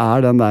 Så det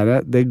er den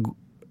der,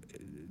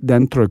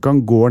 den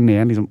troikaen går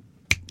ned liksom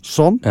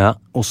sånn,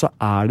 og så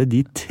er det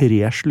de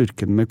 3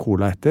 slurkene med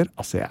cola etter.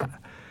 Altså,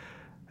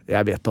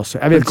 jeg vet altså.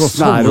 Jeg vet ikke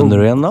hvordan det er.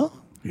 Sovner du igjen da?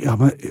 Ja,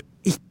 men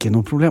ikke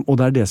noe problem. Og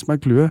det er det som er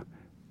clouet.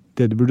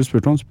 Det du burde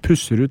spurt om,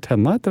 pusser du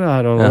tenna etter det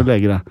her og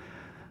legger deg?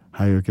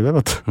 Jeg gjør ikke det,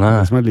 vet du. Det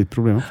som er litt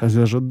problem. Jeg synes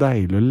det er så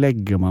deilig å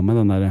legge meg med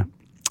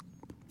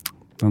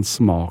den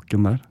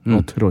smaken der,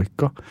 og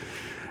troika.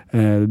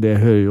 Det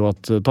hører jo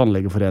at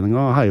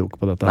Tannlegeforeningen heier jo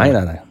ikke på dette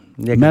her. Nei.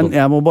 Men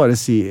jeg må bare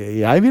si,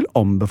 jeg vil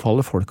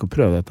anbefale folk å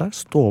prøve dette her.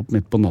 Stå opp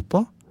midt på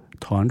natta,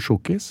 ta en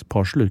sjokis,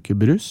 par slurker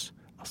brus.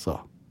 Altså.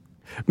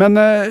 Men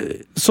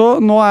så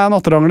nå er jeg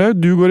natterangler,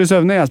 du går i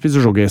søvne, jeg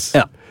spiser sjokis.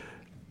 Ja.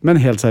 Men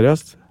helt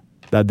seriøst,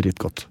 det er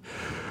dritgodt.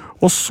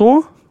 Og så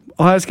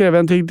har jeg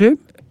skrevet en ting til.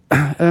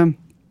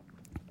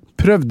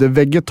 Prøvde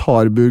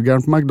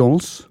vegetarburgeren på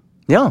McDonald's.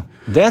 Ja,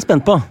 det er jeg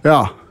spent på.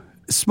 Ja,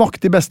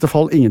 smakte i beste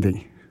fall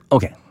ingenting.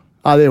 Ok.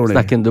 Nei, det gjorde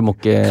det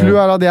ikke. Clou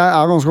er at jeg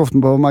er ganske ofte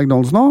på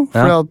McDonald's nå,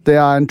 for at det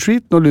er en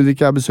treat når Ludvig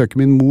og jeg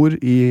besøker min mor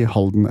i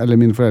Halden, eller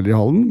mine foreldre i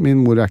Halden.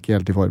 Min mor er ikke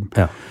helt i form.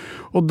 Ja.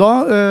 Og da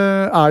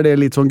er det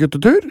litt sånn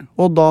guttetur,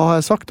 og da har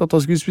jeg sagt at da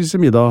skal vi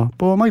spise middag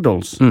på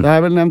McDonald's. Det har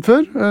jeg vel nevnt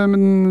før,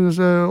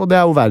 og det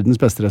er jo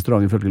verdens beste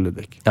restaurant ifølge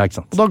Ludvig. Ja,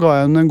 ikke sant. Og da ga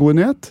jeg en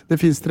god nyhet. Det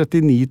finnes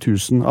 39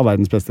 000 av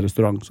verdens beste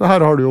restaurant, så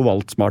her har du jo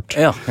valgt smart.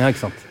 Ja,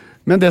 ikke sant.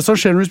 Men det som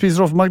skjer når du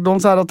spiser ofte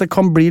McDonald's er at det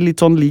kan bli litt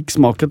sånn lik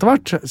smak etter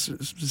hvert.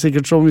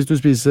 Sikkert som hvis du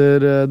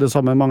spiser det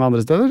samme mange andre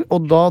steder.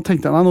 Og da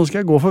tenkte jeg, nei, nå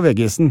skal jeg gå for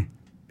veggisen.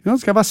 Ja,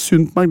 skal jeg være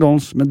sunt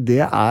McDonald's, men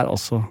det er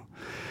altså...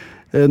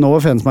 No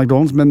offense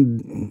McDonald's, men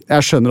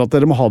jeg skjønner at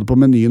dere må ha det på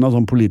menyen av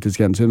sånn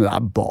politisk hensyn, men det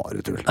er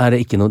bare tull. Er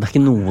det ikke noe, det er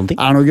ikke noen ting?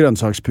 Det er noe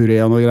grønnsakspuré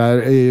og noe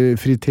greier,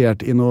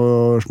 fritert i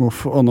noe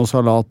smuff og noe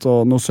salat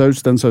og noe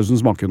saus. Den sausen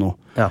smaker noe.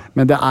 Ja.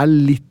 Men det er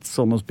litt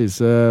sånn å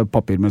spise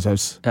papir med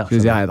saus,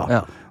 synes jeg da.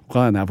 Ja.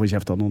 Kan jeg få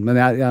kjeft av noen, men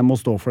jeg må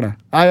stå for det.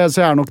 Nei,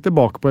 så jeg er nok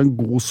tilbake på en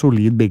god,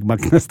 solid Big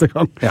Mac neste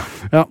gang. Ja,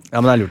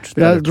 men det er lurt.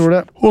 Jeg tror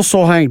det. Og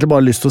så har jeg egentlig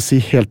bare lyst til å si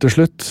helt til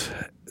slutt,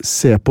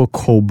 se på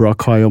Cobra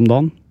Kai om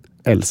dagen.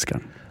 Elsker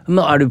den.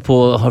 Men er du på,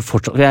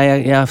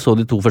 jeg så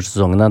de 2 første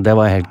sesongene, det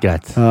var helt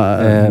greit.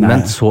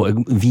 Men så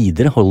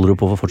videre holder du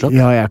på fortsatt?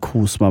 Ja, jeg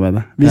koser meg med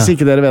det. Hvis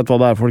ikke dere vet hva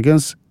det er,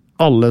 folkens,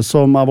 alle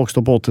som vokst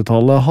opp på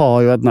 80-tallet har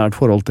jo et nært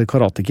forhold til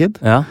Karate Kid.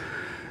 Ja.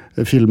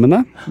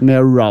 Filmene,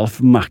 med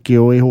Ralph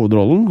Macchio i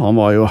hovedrollen. Han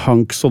var jo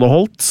hunk så det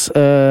holdt.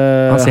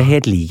 Han ser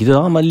helt lik ut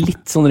da, han var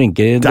litt sånn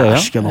rynker i drøya.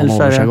 Dæsken, han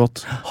holder seg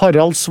godt.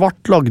 Harald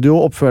Svart lagde jo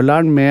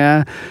oppfølgeren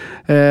med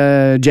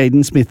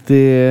Jaden Smith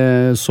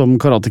som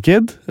Karate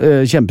Kid.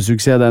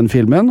 Kjempesuksess den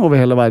filmen over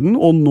hele verden.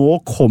 Og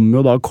nå kommer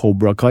jo da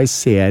Cobra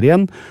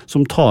Kai-serien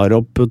som tar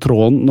opp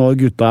tråden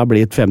når gutta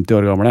blitt 50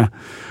 år gamle.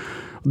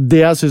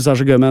 Det jeg synes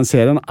så gøy med den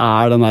serien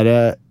den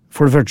der,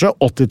 for det første,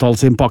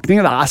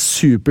 80-tallsinnpakningen. Det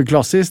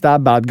superklassisk,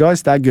 det bad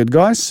guys, det good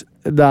guys.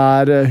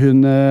 Det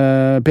hun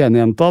pene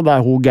jenta, det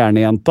hun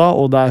gærne jenta,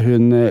 og det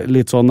hun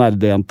litt sånn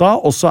nerdejenta.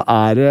 Og så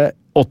det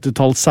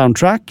 80-talls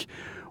soundtrack,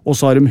 og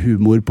så har de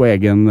humor på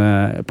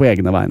egne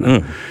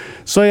vegne.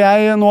 Så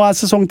nå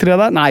sesong 3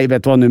 der. Nei,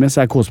 vet du hva, Numis,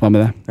 jeg koser meg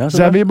med det. Ja,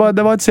 så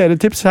det var et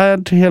serietips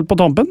her helt på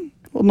tampen.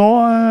 Og nå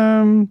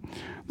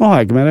har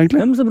jeg ikke mer,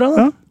 egentlig. Ja, men så bra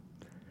da. Ja.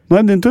 Nå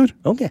det din tur.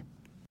 Ok.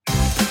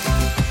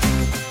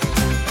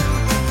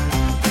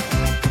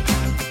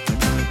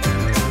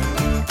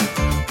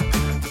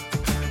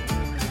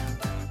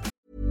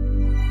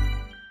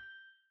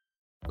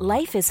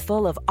 Life is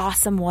full of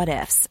awesome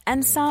what-ifs,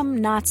 and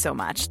some not so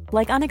much,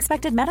 like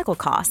unexpected medical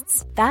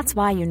costs. That's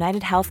why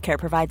United Healthcare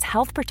provides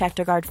Health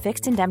Protector Guard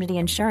fixed indemnity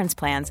insurance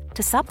plans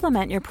to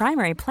supplement your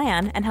primary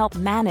plan and help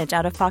manage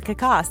out-of-pocket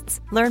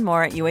costs. Learn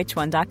more at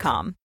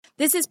uh1.com.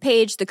 This is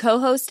Paige, the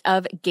co-host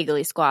of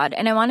Giggly Squad,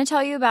 and I want to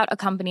tell you about a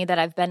company that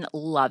I've been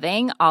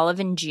loving,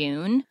 Olive &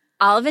 June.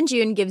 Olive &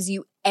 June gives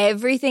you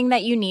everything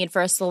that you need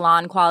for a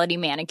salon-quality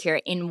manicure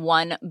in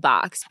one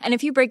box. And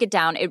if you break it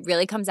down, it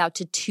really comes out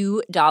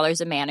to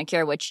 $2 a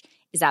manicure, which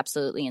is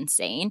absolutely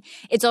insane.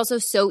 It's also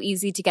so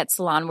easy to get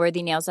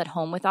salon-worthy nails at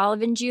home with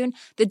Olive & June.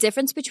 The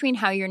difference between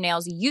how your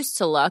nails used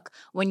to look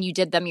when you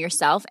did them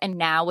yourself and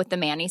now with the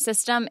Mani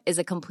system is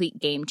a complete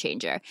game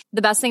changer.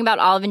 The best thing about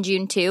Olive &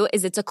 June, too,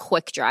 is it's a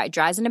quick dry.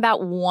 Dries in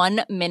about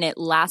 1 minute,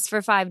 lasts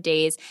for 5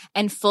 days,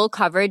 and full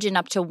coverage in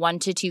up to 1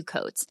 to 2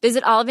 coats.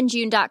 Visit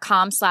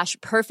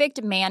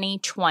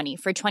oliveandjune.com/perfectmani20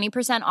 for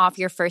 20% off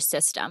your first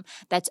system.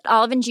 That's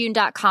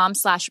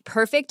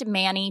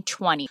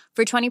oliveandjune.com/perfectmani20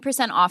 for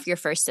 20% off your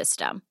first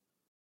system.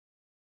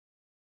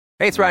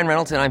 Hey, it's Ryan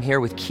Reynolds, and I'm here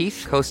with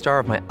Keith, co-star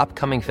of my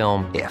upcoming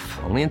film, If,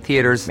 only in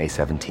theaters May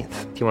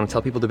 17th. Do you want to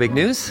tell people the big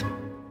news?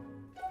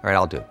 All right,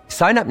 I'll do it.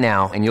 Sign up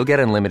now and you'll get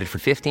unlimited for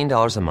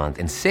 $15 a month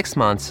and 6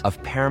 months of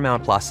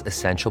Paramount Plus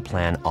Essential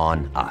Plan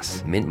on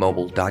us.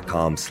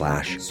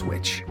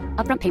 MintMobile.com/switch.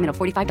 Upfront payment of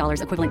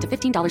 $45 equivalent to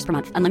 $15 per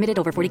month. Unlimited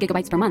over 40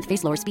 gigabytes per month.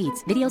 Face lower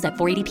speeds. Videos at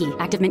 480p.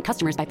 Active Mint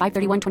customers by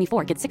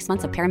 531.24 get 6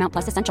 months of Paramount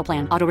Plus Essential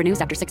Plan. Auto renews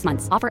after 6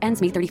 months. Offer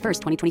ends May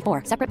 31st,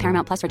 2024. Separate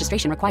Paramount Plus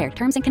registration required.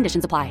 Terms and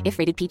conditions apply if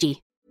rated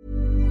PG.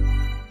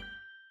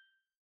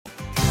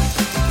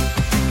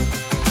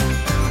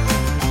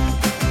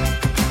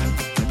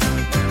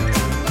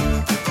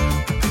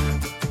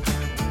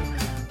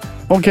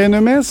 Ok,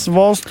 Numis,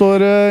 hva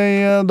står det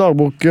i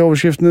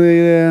dagbokoverskriften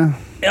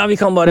Ja, vi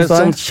kan bare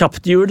sånn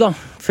kjapt jul da.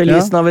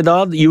 Feliz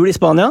Navidad. Jul i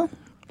Spania.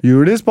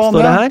 Jul i Spania.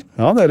 Står det her.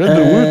 Ja, dere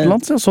dro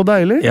utenlands, ja. Så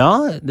deilig.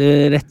 Ja,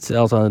 det rett,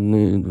 altså,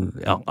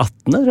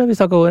 18. tror jeg vi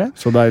snakket året.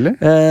 Så deilig.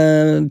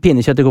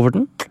 Pinnekjøtt i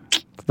kofferten.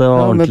 Det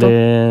var ordentlig.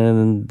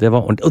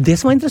 Og det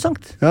som var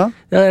interessant,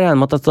 jeg regner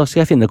med at da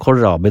skal jeg finne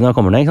kålrabi når jeg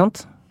kommer ned, ikke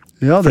sant?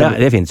 Ja, For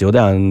det finnes jo, det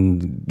en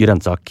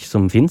grønnsak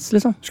som finnes,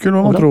 liksom. Skulle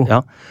man tro.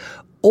 Ja.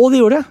 Og det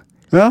gjorde det.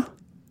 Ja.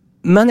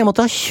 Men jeg måtte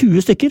ha 20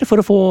 stykker for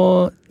å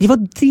få... De var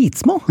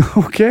dritsmå.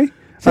 Ok.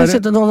 Så jeg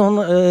kjøpte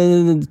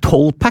noen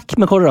 12-pack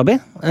med kålrabi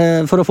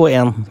for å få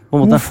en, på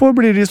en måte. Hvorfor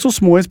blir de så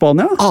små i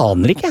Spania?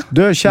 Aner ikke.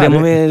 Det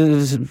må vi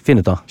finne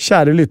ut av.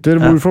 Kjære lytter,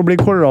 hvorfor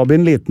blir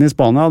kålrabien liten i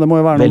Spania? Det må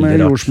jo være noe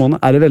med jordsmånen.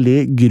 Det veldig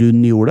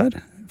grunn jord der?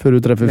 Før du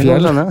treffer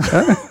fjell?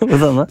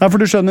 Ja, for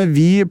du skjønner,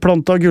 vi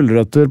plantet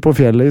gulrøtter på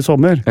fjellet i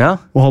sommer,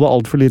 og hadde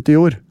alt for lite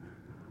jord.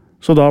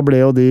 Så da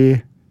ble jo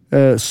de...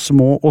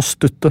 små og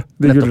stutte,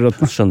 de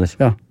gulrøttene. Skjønner.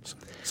 Ja.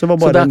 Så det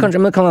er kanskje,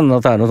 men kan hende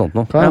at det noe sånt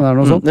nå. Kan hende det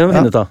noe sånt. Det må vi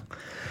finne ut av.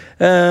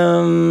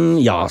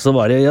 Så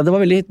var det, det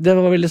var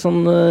veldig sånn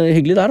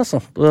hyggelig der, altså.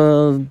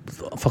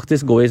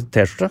 Faktisk gå i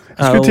t-skjorte.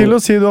 Skulle til å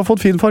si du har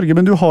fått fin farge,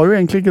 men du har jo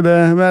egentlig ikke det.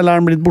 Eller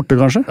den blitt borte,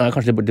 kanskje? Ja,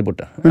 kanskje litt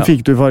borte. Men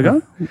fikk du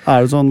farge?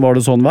 Var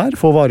det sånn vær?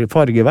 For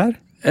fargevær?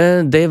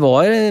 Det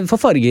var for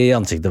farge i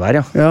ansiktet vær,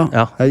 ja.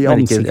 I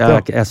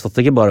ansiktet. Jeg satt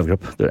ikke bare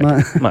overkropp.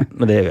 Nei,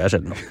 men det gjør jeg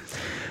sjelden nå.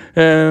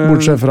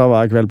 Bortsett fra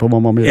hver kveld på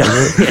Mamma Mia.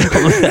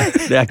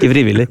 Det ikke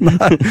frivillig.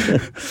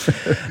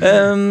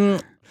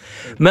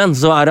 Men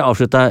så det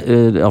avsluttet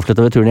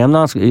ved turen hjem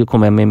da.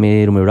 Kom hjem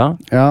i romjula.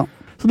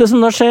 Så det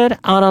som da skjer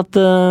at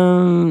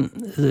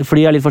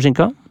flyet litt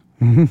forsinket.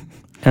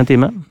 En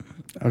time.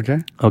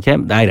 Ok,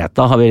 det greit.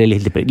 Da har vi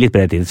litt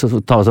bredere tid, så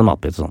tar vi oss en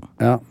matbit og sånn.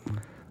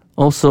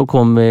 Og så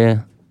kom vi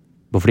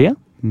på flyet.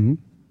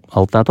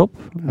 Alt topp.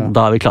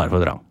 Da vi klare for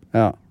å dra.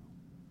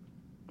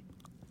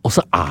 Og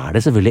så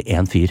det selvfølgelig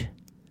en fyr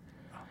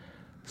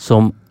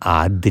som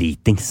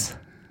dritings.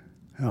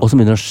 og så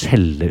begynner han å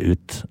skjelle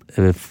ut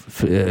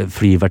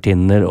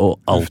flyvertinner og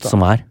alt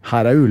som er.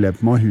 Her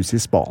ulempen med å ha hus i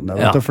Spania,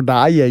 vet du, for det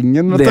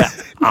ingen, vet du.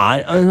 Det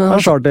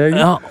er chartergjengen.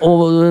 Ja, og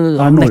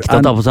han nekta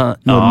å ta på seg,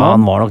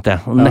 han var nok det,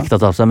 han nekta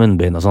å ta på seg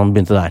munnbind og sånn,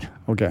 begynte der.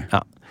 Ok.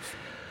 Ja.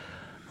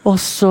 Og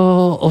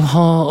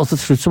til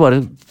slutt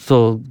så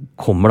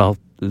kommer da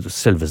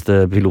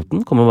selveste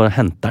piloten, kommer bare og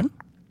henter den.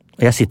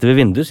 Jeg sitter ved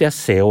vinduet, så jeg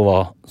ser jo hva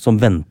som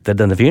venter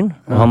denne fyren.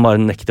 Han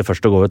bare nekter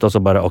først å gå ut, og så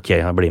bare, ok,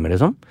 jeg blir med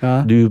liksom.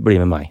 Ja. Du blir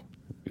med meg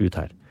ut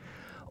her.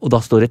 Og da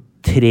står det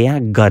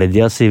 3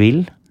 Guardia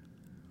Civil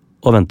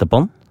og venter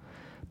på han,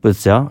 på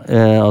utsida,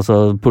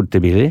 altså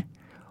politibiler.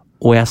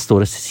 Og jeg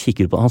står og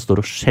kikker på han, han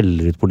står og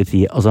skjeller ut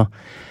politiet. Altså,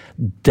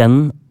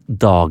 den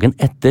dagen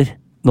etter,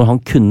 når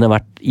han kunne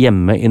vært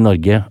hjemme i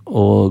Norge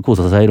og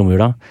koset seg i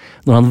romjula,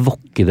 når han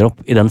våkner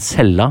opp i den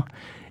cella,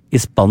 i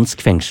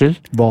spansk fengsel.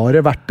 Var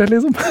det verdt det,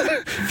 liksom?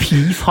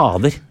 Fy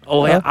fader.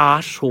 Og jeg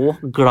er så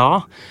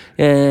glad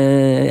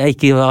jeg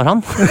ikke var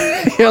han.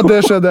 Ja,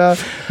 det skjønner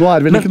jeg. Nå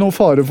er vel ikke noe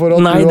fare for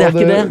at nei, du hadde... Nei, det er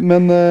ikke det.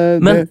 Men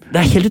det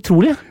er helt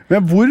utrolig.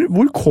 Men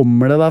hvor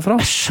kommer det derfra?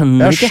 Jeg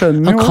skjønner ikke.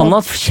 Han kan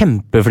ha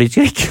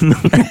kjempeflytskrekk.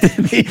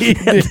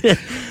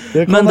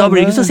 Men da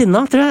blir det ikke så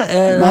sinna, tror jeg.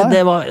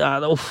 Det var,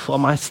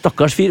 meg,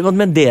 stakkars fyr.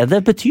 Men det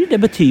betyr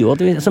jo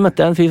at så møtte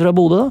jeg en fyr fra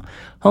Bodø da.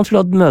 Han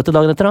skulle ha et møte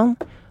dagen etter han.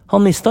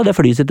 Han mistet det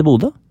flyet sitt til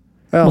Bodø.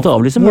 Ja. Måtte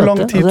avlyse Hvor møte.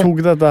 lang tid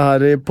tok dette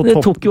her på topp?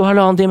 Det tok jo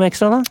 1,5 time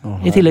ekstra da.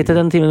 I tillegg til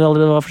den timen vi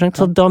allerede var for sent.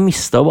 Så da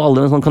mistet jo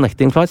alle sånne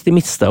connecting flights. De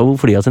mistet jo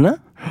flyene sine.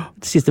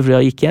 Det siste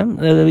flyet gikk hjem.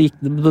 Det gikk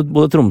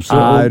både Tromsø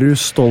og... Er du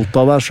stolt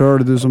av deg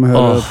selv, du som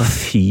hører dette?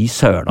 Fy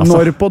søren, altså.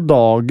 Når på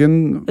dagen...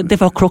 Det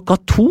var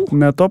 2:00.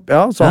 Nettopp,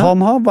 ja. Så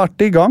han har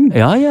vært i gang.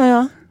 Ja.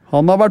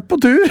 Han har vært på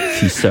tur.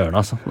 Fy søren,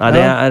 altså. Nei,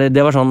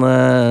 det var sånn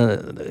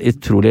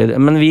utrolig...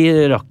 Men vi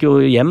rakk jo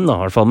hjem da,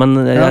 i hvert fall. Men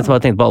jeg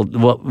bare tenkte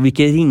på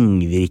hvilke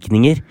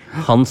ringvirkninger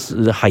hans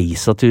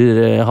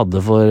heisatur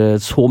hadde for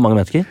så mange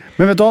mennesker.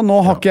 Men vet du hva,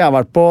 nå har ikke jeg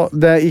vært på...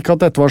 ikke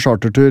at dette var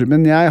chartertur,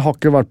 men jeg har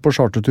ikke vært på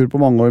chartertur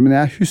på mange år. Men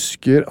jeg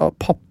husker at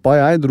pappa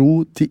og jeg dro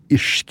til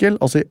Ischgl,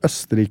 altså i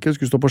Østerrike,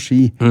 skulle stå på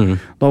ski.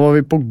 Da var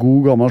vi på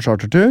god gammel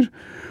chartertur.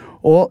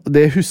 Og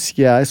det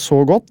husker jeg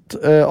så godt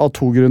av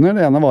 2 grunner.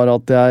 Det ene var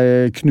at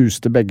jeg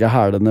knuste begge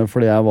hælene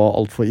fordi jeg var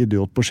alt for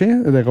idiot på ski.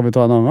 Det kan vi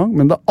ta en annen gang.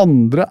 Men det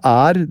andre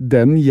er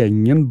den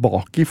gjengen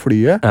bak i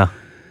flyet. Ja.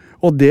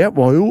 Og det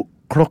var jo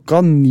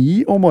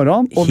 9:00 om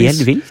morgenen. Og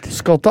helt vilt.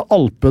 Skal til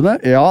Alpene.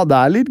 Ja, det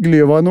er litt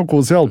Glühwein og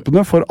kos i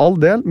Alpene, for all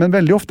del, men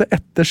veldig ofte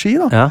etter ski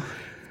da. Ja.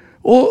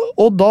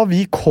 Og da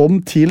vi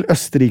kom til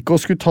Østerrike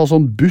og skulle ta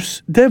sånn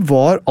buss, det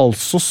var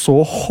altså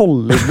så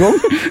holdegang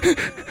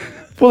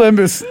på den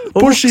bussen.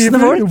 Og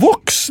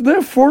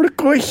voksne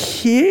folk og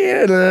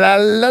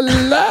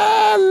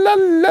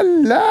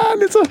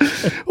liksom.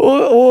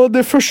 Og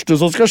det første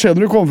som skal skje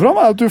når du kommer fram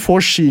er at du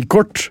får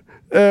skikort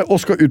og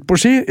skal ut på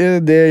ski.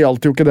 Det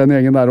gjaldt jo ikke den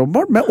gjengen der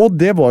åpenbart, og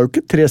det var jo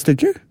ikke 3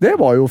 stykker, det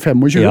var jo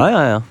 25.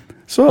 Ja.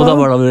 Så, og da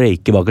var det å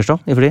røyke bakerst da,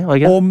 i fly, var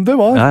det ikke? Om det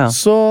var,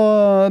 så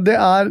det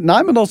er...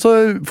 Nei, men altså,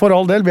 for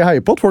all del, vi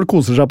heier på at folk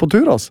koser seg på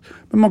tur, altså.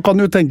 Men man kan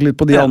jo tenke litt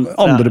på de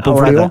andre på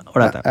fly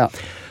også.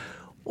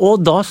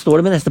 Og da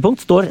står det med neste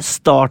punkt,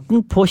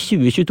 starten på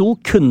 2022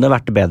 kunne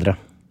vært bedre.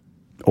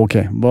 Ok,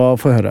 hva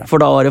får jeg høre? For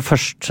da var det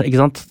først,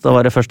 ikke sant? Da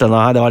var det først denne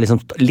her, det var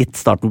liksom litt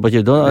starten på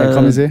 2022. Det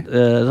kan vi si.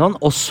 Sånn.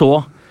 Og så,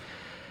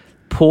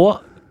 på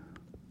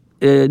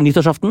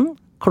nyttårsaften,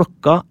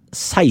 klokka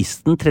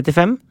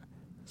 16:35,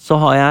 så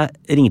har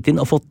jeg ringt inn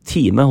og fått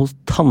time hos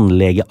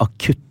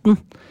tannlegeakutten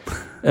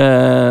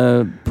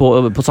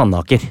på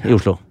Sandaker i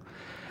Oslo.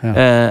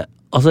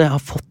 Altså, jeg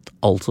har fått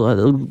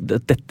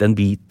dette en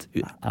bit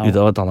ut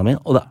av tanna mi,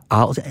 og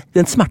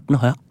den smerten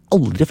har jeg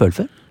aldri følt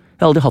før.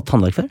 Jeg har aldri hatt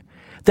tannverk før.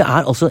 Det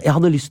er altså, jeg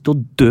hadde lyst til å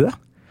dø.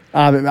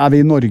 Er vi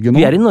i Norge nå?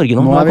 Vi er i Norge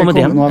nå. Nå har jeg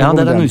kommet hjem. Ja,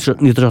 det er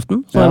nyttårsaften.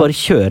 Så må jeg bare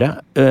kjøre,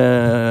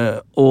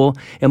 og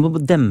jeg må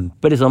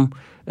dempe liksom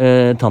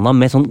tanna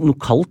med sånn noe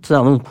kaldt, så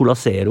jeg hadde en Cola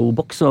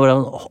Zero-boks,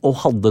 og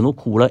hadde noe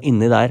cola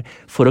inni der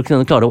for å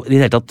kunne klare å i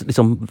det hele tatt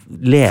liksom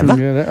leve.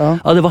 Ja,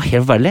 det var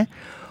helt forferdelig.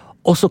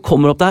 Og så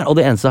kommer det opp der, og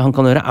det eneste han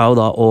kan gjøre er jo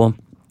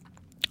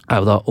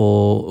da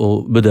å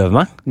bedøve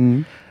meg.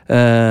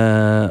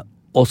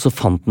 Og så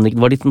fant han ikke,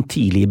 det var litt sånn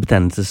tidlig i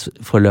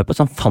betennelsesforløpet,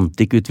 så han fant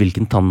ikke ut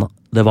hvilken tann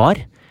det var.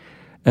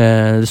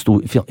 Det sto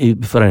i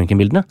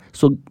røntgenbildene,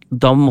 så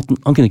da måtte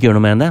han kunne ikke gjøre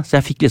noe mer enn det, så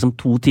jeg fikk liksom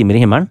 2 timer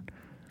i himmelen.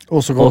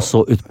 Og så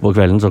ut på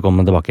kvelden så kom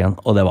han tilbake igjen,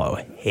 og det var jo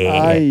helt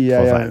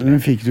forferdelig.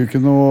 Men fikk du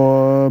ikke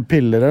noe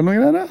piller eller noe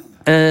greier?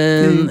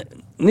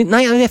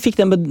 Nei, jeg fikk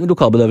den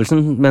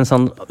lokalbedøvelsen mens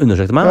han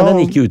undersøkte meg, men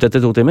den gikk ut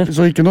etter 2 timer.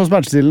 Så ikke noe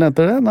smertestillende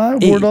etter det? Nei,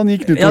 hvordan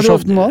gikk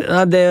nyttårsaften da?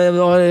 Nei, det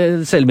var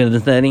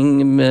selvmedisinering,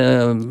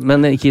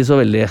 men ikke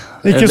så veldig.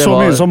 Ikke så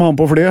mye som han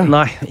på flyet?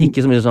 Nei, ikke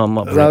så mye som han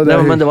på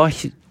flyet. Men det var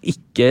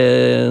ikke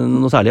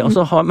noe særlig.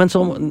 Men så,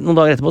 noen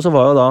dager etterpå så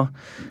var jo da,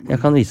 jeg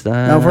kan vise deg.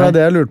 Ja, for det er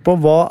det jeg lurte på.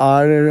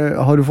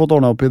 Har du fått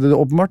ordnet opp i det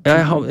åpenbart? Ja,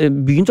 jeg har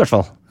begynt i hvert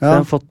fall. Ja. Jeg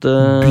har fått,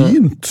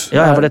 begynt?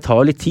 Ja, for det tar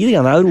jo litt tid. Det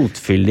er jo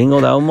rotfylling, og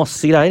det er jo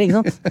masse greier, ikke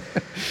sant?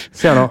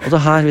 Se her nå. Og så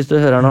her, hvis du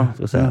hører her nå.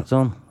 Skal vi se,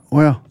 sånn.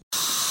 Åja.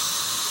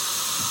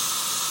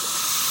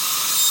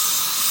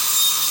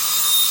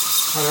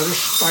 Her det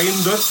stein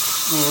dødt.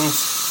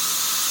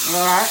 Det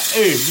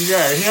uten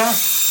rørelse.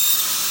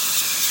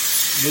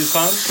 Du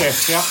kan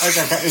bekrefte at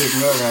dette uten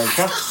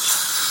bedøvelse.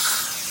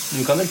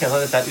 Du kan bekrefte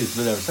at dette uten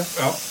bedøvelse?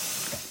 Ja.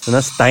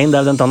 Den stein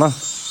der, den tanna.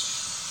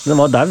 Den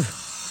var dau.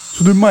 Så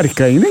du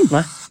merket ingenting?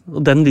 Nei,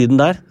 og den lyden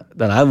der,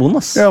 den vond,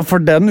 ass. Ja, for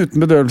den uten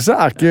bedøvelse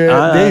ikke...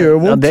 det gjør jo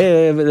vondt. Ja,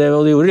 det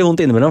gjorde litt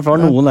vondt innimellom, for det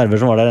var noen nerver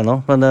som var der ennå.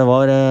 Men det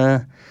var...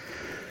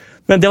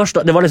 Men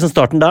det var liksom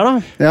starten der, da.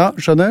 Ja,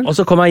 skjønner. Og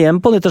så kom jeg hjem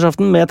på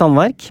nyttårsaften med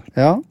tannverk.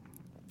 Ja.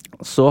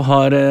 Så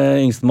har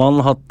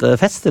yngstemann hatt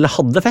fest, eller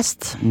hadde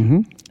fest.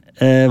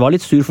 Var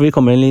litt sur, for vi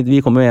kom jo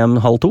hjem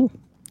 1:30.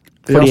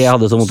 Fordi jeg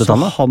hadde så vondt i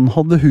tanna. Så han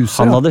hadde huset,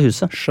 Han hadde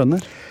huset.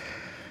 Skjønner.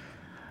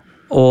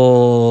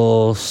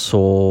 Og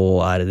så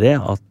det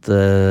at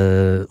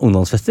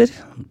ungdomsfester,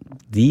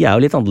 de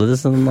jo litt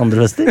annerledes enn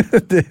andre fester.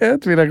 Det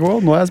tviler jeg ikke på.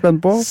 Nå jeg spent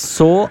på.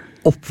 Så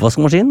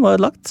oppvaskmaskinen var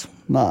ødelagt.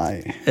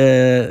 Nei.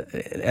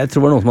 Jeg tror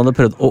det var noen som hadde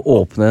prøvd å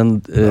åpne en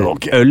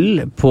øl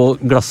på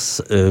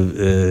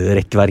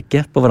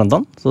glassrekkverket på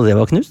verandaen, så det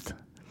var knust.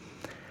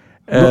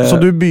 Så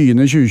du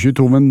begynner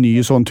 2022 med en ny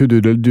sånn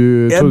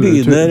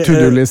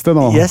to-do-liste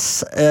nå? Yes,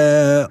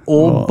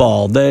 og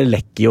badet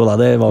lekker jo da,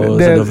 det var jo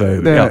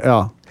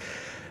ja.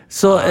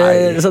 Så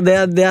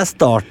det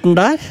starten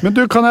der. Men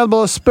du, kan jeg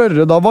bare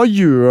spørre da, hva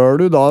gjør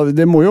du da?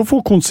 Det må jo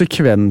få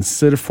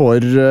konsekvenser for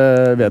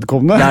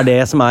vedkommende. Det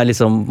det som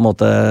liksom på en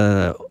måte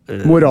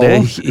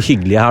moralen. Det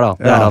hyggelige her da.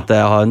 Det at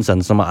jeg har en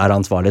sønn som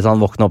ansvarlig, så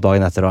han våkner opp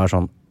dagen etter og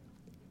sånn,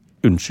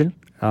 unnskyld,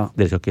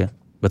 dere skal ikke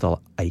betale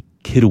 1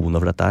 krone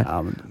for dette her. Ja,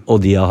 og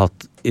de har hatt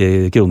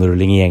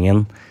kronerulling i gjengen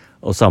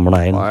og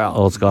samlet inn,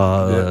 og skal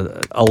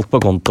alt på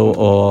konto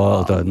og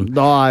alt i orden.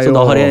 Så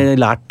da har jeg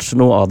lært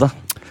noe av det.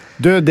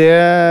 Du, så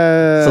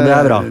det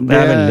bra. Det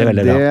veldig,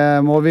 veldig bra.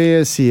 Det må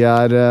vi si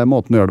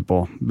måten å gjøre det på.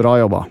 Bra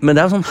jobba. Men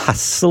det jo sånn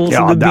hassle,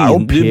 så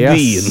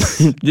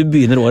du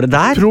begynner året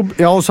der.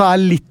 Ja, og så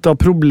litt av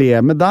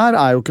problemet der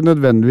jo ikke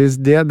nødvendigvis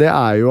det. Det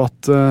jo at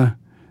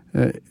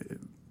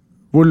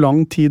hvor lang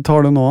tid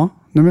tar det nå,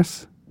 Numis?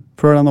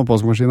 Før den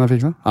oppvaskmaskinen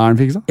fiksa? Den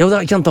fiksa? Jo, da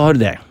har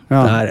du det.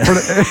 Ja,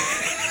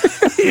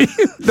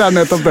 det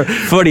nettopp det.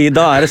 Fordi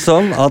da det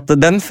sånn at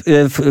den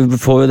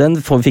får vi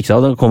fiksa,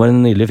 og det kommer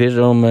en nydelig fyr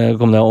som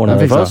kommer ned og ordner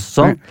det for oss.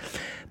 Sånn.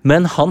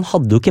 Men han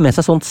hadde jo ikke med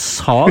seg sånn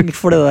sag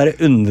for det der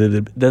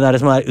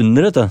som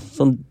under, vet du.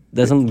 Sånn,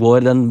 det som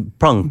går, den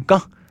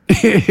planka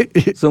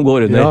som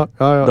går under.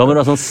 Da må du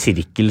ha sånn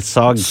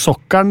sirkelsag.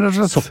 Sokkeren, rett og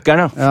slett.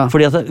 Sokkeren, ja.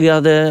 Fordi at vi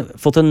hadde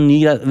fått en ny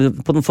greie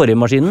på den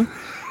forrige maskinen.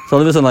 Så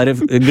hadde vi sånn her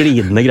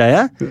glidende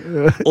greie,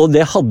 og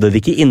det hadde de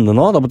ikke inne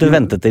nå, da måtte vi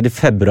vente til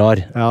februar,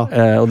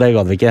 og det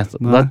gav vi ikke.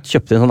 Da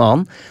kjøpte vi en sånn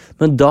annen.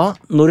 Men da,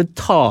 når du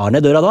tar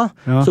ned døra da,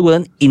 så går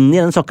den inn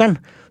i den sokkeren.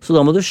 Så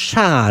da må du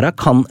skjære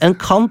en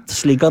kant,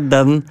 slik at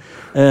den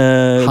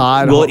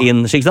går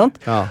inn, ikke sant?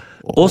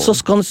 Og så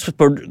kan du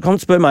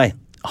spørre meg,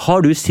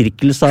 har du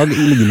sirkelsag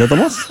liggende,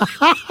 Thomas?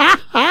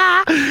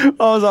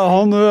 Altså,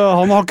 han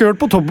har ikke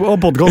hørt på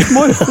podcasten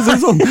vår,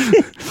 sånn.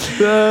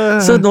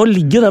 Så nå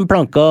ligger den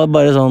planka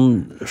bare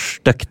sånn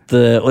støkt,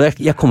 og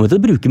jeg kommer til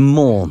å bruke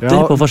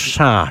måneder på å få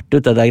skjært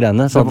ut det der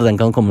greiene, sånn at den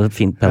kan komme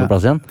fint på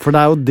plass igjen. For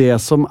det jo det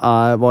som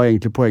var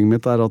egentlig poenget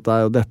mitt, at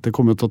dette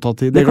kommer til å ta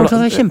tid. Det kommer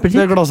til å ta kjempetid.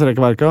 Det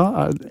glassrekkverket.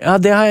 Ja,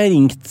 det har jeg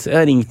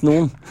ringt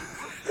noen.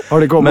 Har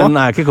de kommet? Men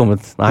ikke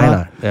kommet.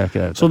 Nei, det ikke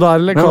det. Så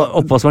men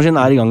oppvaskmaskinen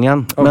i gang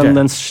igjen, men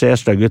den ser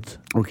støgg ut.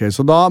 Ok,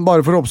 så da,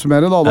 bare for å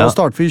oppsummere da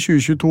starter vi i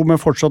 2022 med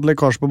fortsatt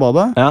lekkasje på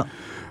badet. Ja.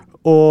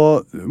 Og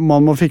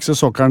man må fikse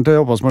sokkeren til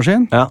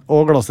oppvaskmaskin,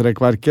 og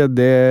glassrekkverket,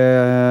 det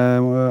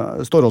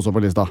står også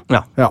på lista.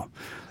 Ja,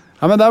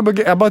 men jeg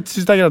bare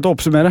synes det greit å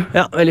oppsummere.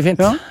 Ja, veldig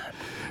fint. Ja.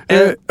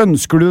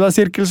 Ønsker du deg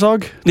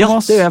sirkelsag,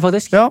 Thomas? Ja, det gjør jeg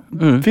faktisk. Ja,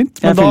 fint.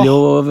 Jeg har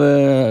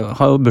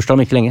jo bursdag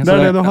om ikke lenge, så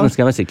jeg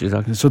ønsker meg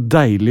sirkelsag. Så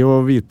deilig å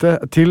vite.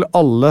 Til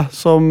alle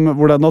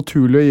hvor det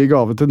naturlig å gi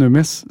gave til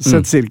Numis,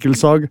 sett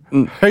sirkelsag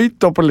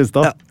høyt opp på lista.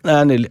 Ja, det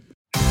nydelig.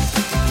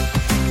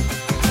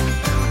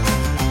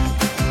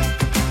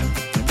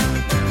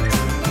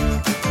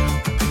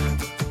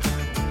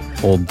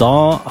 Og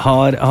da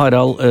har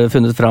Harald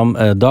funnet fram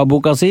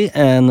dagboka si,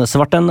 en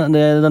svart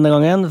denne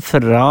gangen,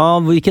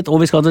 fra hvilket, og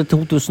vi skal til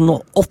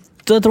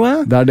 2008, tror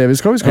jeg. Det det vi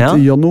skal. Vi skal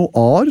til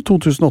januar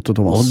 2008,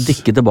 Thomas. Og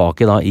dykke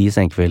tilbake da i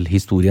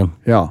Senkveld-historien.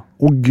 Ja,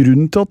 og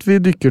grunnen til at vi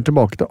dykker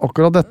tilbake til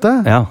akkurat dette,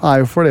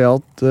 jo fordi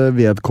at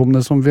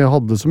vedkommende som vi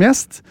hadde som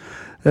gjest,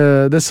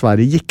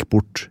 dessverre gikk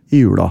bort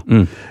i jula.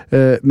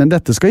 Men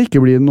dette skal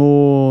ikke bli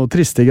noe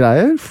triste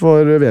greier,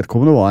 for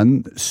vedkommende var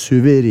en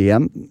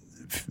suveren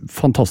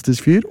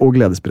fantastisk fyr og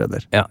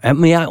gledesspreder. Ja,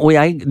 men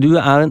du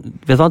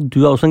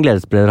også en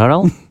gledesspreder,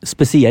 Harald.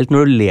 Spesielt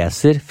når du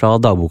leser fra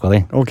dagboka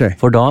di. Okay.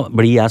 For da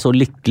blir jeg så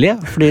lykkelig,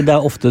 fordi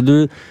det ofte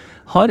du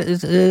har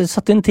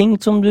satt inn ting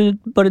som du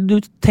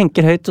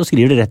tenker høyt og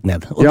skriver det rett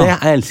ned. Og det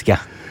elsker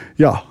jeg.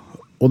 Ja,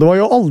 og det var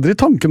jo aldri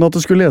tanken at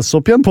det skulle leses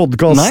opp i en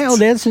podcast. Nei,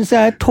 og det synes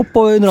jeg topp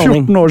og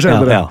underholdning. 14 år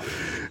senere.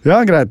 Ja,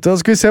 greit. Da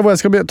skal vi se hvor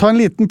jeg skal ta en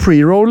liten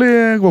pre-roll.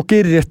 Går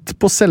ikke rett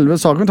på selve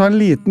saken. Ta en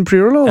liten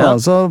pre-roll da.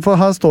 For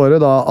her står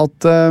det da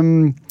at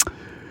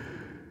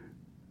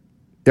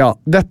Ja,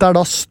 dette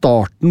da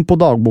starten på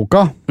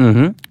dagboka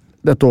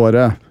dette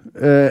året.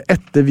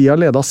 Etter vi har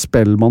ledet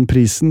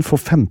Spellmannprisen for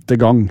 5.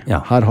 gang.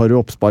 Ja. Her har du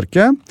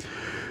oppsparket.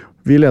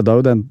 Vi ledet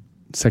jo den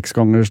 6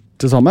 ganger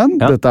til sammen.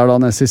 Ja. Dette da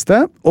nest siste.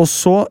 Og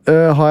så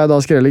har jeg da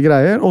skrevet litt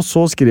greier, og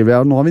så skriver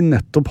jeg, nå har vi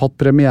nettopp hatt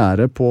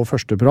premiere på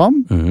første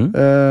program,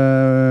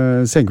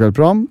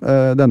 Senkveldprogram,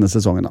 denne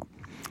sesongen da.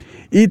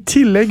 I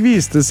tillegg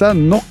viste det seg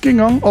nok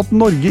en gang at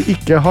Norge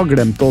ikke har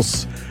glemt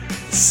oss.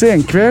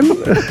 Senkveld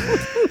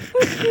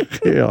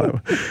ja.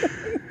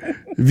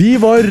 Vi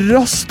var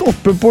raskt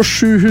oppe på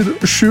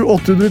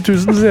 700-800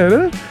 000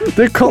 seere.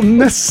 Det kan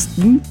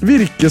nesten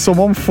virke som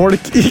om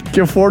folk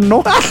ikke får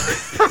nok.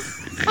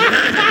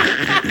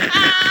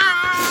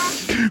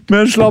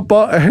 Men slapp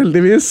av,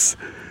 heldigvis.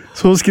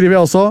 Så skriver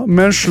jeg også,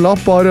 men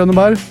slapp av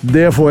Rønneberg,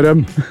 det får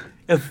dem.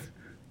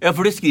 Ja,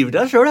 for du skriver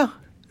det selv, ja.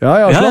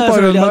 Ja, slapp av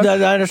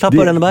Rønneberg. Slapp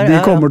av Rønneberg. De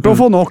kommer til å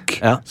få nok.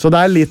 Ja. Så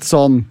det litt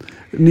sånn,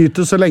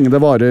 nyte så lenge det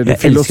varer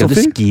filosofi. Jeg elsker at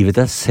du skriver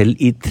deg selv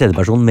i tredje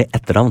person med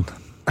etternavn.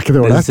 Ikke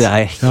det synes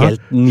jeg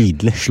helt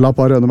nydelig. Slapp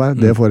av Rønneberg,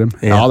 det får dem.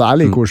 Ja, det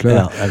like koselig.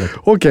 Ja,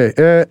 ok,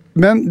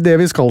 men det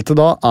vi skal til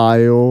da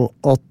jo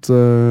at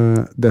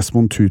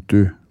Desmond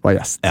Tutu var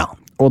gjest. Ja.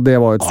 Og det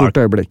var et stort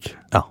øyeblikk.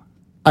 Ja.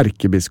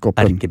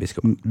 Erkebiskopen.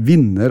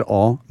 Vinner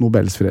av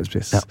Nobels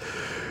fredspris. Ja.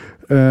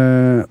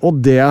 Og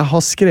det jeg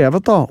har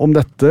skrevet da, om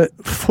dette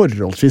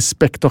forholdsvis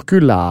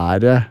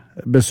spektakulære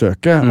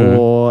besøket,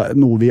 og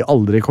noe vi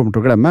aldri kommer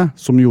til å glemme,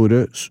 som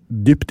gjorde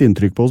dypt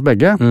inntrykk på oss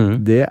begge,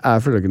 det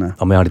følgende.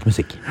 Da må jeg ha litt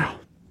musikk.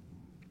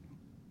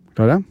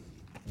 Klar jeg?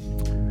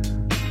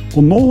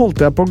 Og nå holdt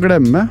jeg på å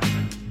glemme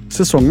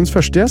sesongens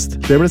første gjest.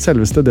 Det ble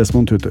selveste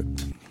Desmond Tutu.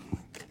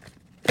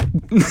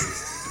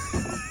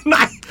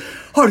 Nei!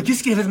 Har du ikke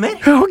skrevet mer?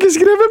 Jeg har ikke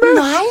skrevet mer!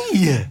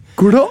 Nei!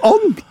 Går det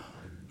an?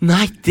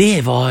 Nei,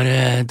 det var...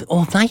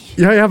 nei.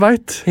 Ja, jeg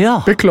vet. Ja.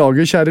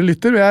 Beklager, kjære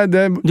lytter.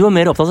 Du var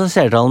mer opptatt av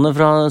seertallene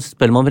fra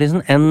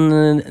Spellmannprisen enn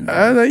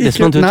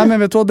Desmond Tutu? Nei,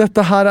 men vet du hva,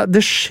 dette her...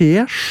 Det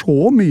skjer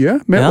så mye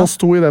med oss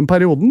to i den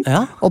perioden,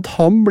 at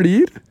han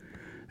blir...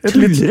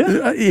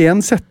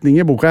 En setning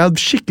i boka. Jeg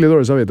hadde skikkelig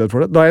dårlig samvittighet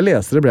for det. Da jeg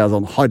leste det, ble jeg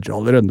sånn,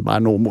 Harald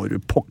Rønneberg, nå må du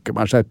pokke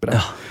meg skjerpe deg.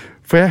 Ja.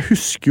 For jeg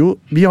husker jo,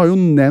 vi har jo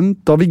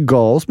nevnt, da vi ga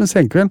oss med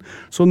Senkveld,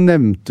 så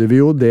nevnte vi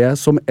jo det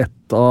som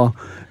et av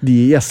de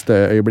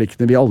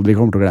gjesteøyeblikkene vi aldri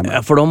kommer til å glemme.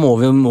 Ja, for da må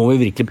vi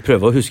virkelig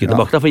prøve å huske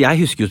tilbake da, for jeg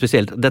husker jo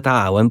spesielt, dette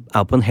jo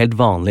på en helt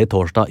vanlig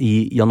torsdag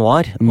i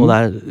januar, og det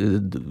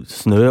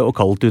snø og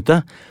kaldt ute,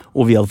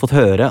 og vi hadde fått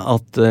høre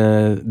at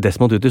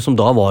Desmond Tutu, som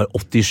da var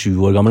 87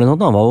 år gammel, han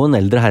var jo en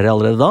eldre herre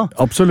allerede da.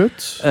 Absolutt.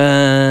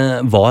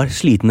 Var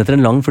sliten etter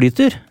en lang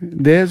flytur.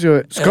 Det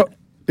skal...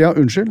 Ja,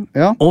 unnskyld.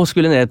 Ja. Og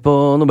skulle ned på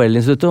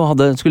Nobelinstituttet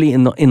og skulle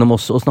innom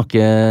oss og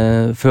snakke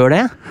før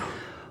det.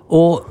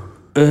 Og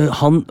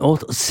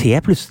se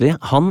plutselig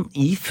han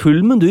i full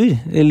mundur,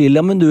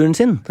 lilla munduren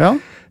sin,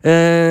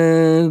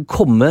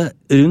 komme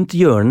rundt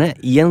hjørnet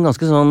i en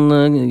ganske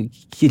sånn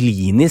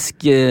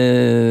klinisk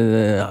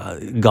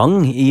gang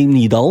i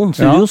Nydalen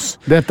Studios.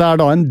 Ja, dette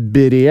da en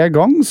bred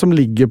gang som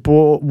ligger på,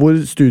 hvor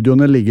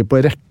studioene ligger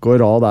på rekke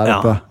og rad der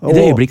oppe. I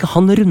det øyeblikket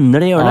han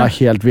runder det hjørnet. Ja,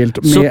 helt vilt.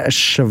 Med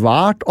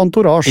svært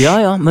entourage.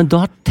 Ja, men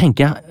da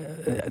tenker jeg,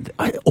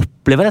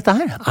 opplever dette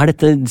her?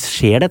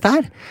 Skjer dette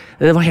her?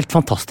 Det var helt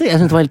fantastisk, jeg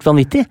synes det var helt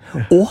vanvittig.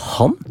 Og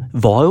han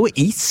var jo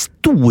i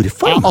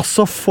storform. Ja,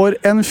 altså for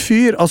en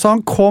fyr. Altså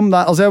han kom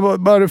der,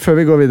 bare før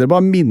vi går videre,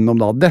 bare minne om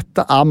da.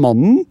 Dette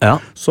mannen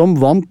som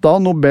vant da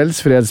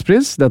Nobels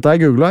fredspris, dette har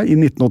jeg googlet, i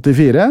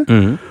 1984.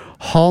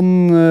 Han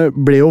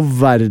ble jo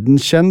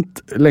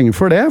verdenskjent lenge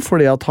for det,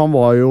 fordi at han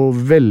var jo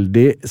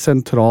veldig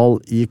sentral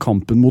i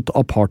kampen mot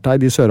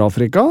apartheid i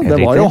Sør-Afrika. Det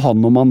var jo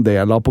han og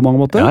Mandela på mange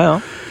måter. Ja.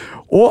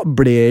 Og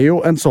ble jo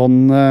en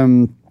sånn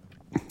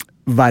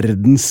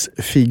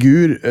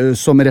verdensfigur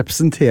som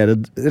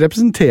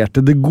representerte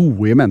det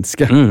gode i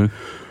mennesket.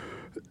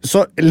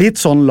 Så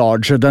litt sånn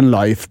larger than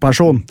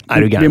life-person.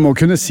 Vi må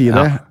kunne si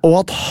det.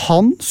 Og at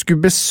han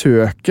skulle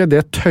besøke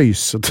det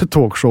tøysete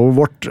talkshowet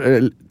vårt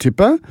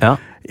type,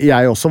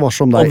 jeg også var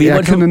som deg.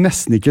 Jeg kunne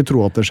nesten ikke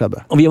tro at det skjedde.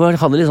 Og vi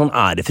hadde litt sånn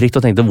ærefrykt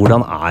og tenkte,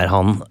 hvordan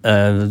han?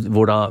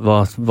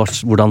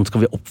 Hvordan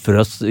skal vi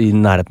oppføre oss i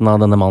nærheten av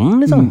denne mannen,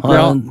 liksom?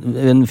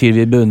 En fyr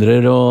vi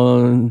beundrer,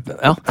 og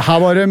Her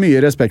var det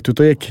mye respekt ut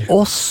og gikk.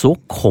 Og så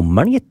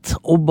kommer han gitt,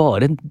 og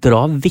bare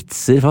drar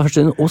vitser fra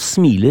første stund, og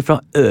smiler fra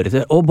øre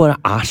til, og bare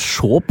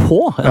så på.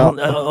 Og han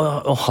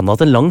har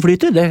hatt en lang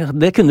flytur,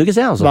 det kunne du ikke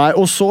se, altså. Nei,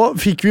 og så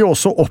fikk vi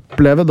også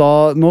oppleve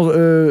da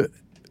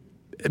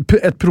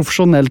et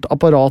profesjonelt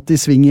apparat i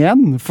sving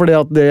igjen, fordi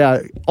at det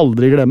jeg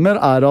aldri glemmer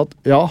at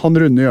han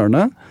runder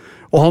hjørnet,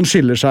 og han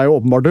skiller seg jo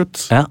åpenbart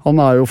ut.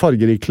 Han jo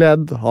fargerik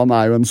kledd, han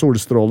jo en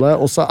solstråle,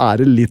 og så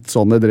det litt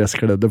sånne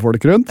dresskledde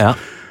folk rundt.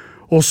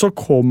 Og så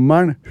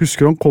kommer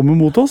han kommer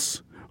mot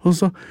oss, og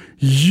så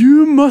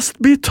You must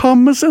be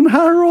Thomas and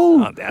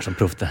Harold! Ja, det sånn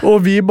proft det.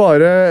 Og vi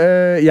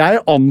bare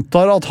jeg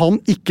antar at han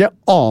ikke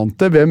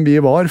ante hvem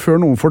vi var, før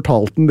noen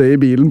fortalte han det i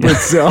bilen på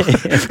utsida.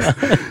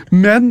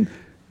 Men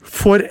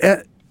for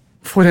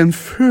en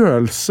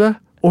følelse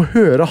å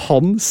høre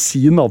han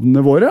si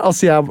navnene våre.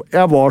 Altså,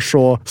 jeg var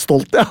så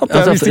stolt, at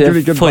jeg visste ikke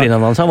hvilket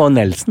Fornavnet hans var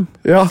Nelson,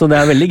 Ja. så det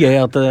er veldig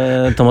gøy at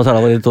Thomas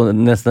Harald var de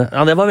neste.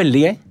 Ja, det var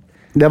veldig gøy.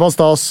 Det var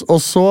stas. Og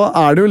så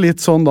er det jo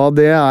litt sånn da,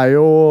 det er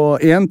jo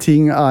en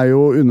ting er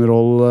jo å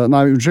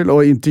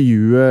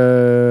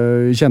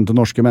intervjue kjente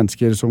norske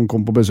mennesker som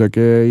kom på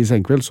besøket i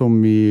Senkveld,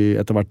 som vi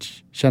etter hvert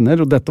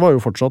kjenner, og dette var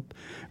jo fortsatt,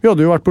 vi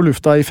hadde jo vært på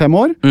lufta i 5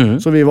 år,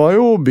 så vi var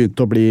jo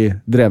begynt å bli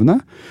drevne.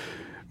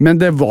 Men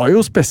det var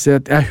jo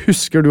spesielt, jeg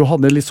husker du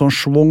hadde litt sånn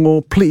svung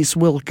og please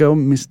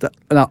welcome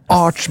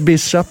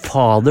Archbishop.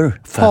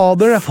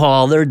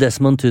 Father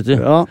Desmond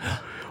Tutu. Ja,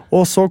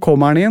 og så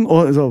kommer han inn,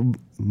 og så,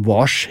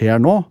 hva skjer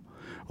nå?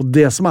 Og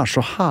det som er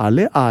så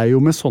herlig er jo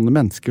med sånne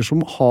mennesker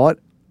som har,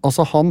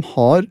 altså han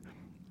har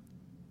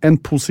en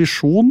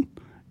posisjon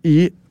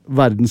i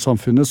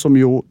verdenssamfunnet som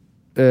jo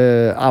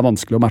er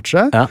vanskelig å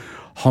matche. Ja.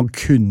 Han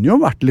kunne jo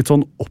vært litt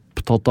sånn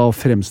opptatt av å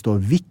fremstå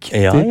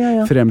viktig, Ja.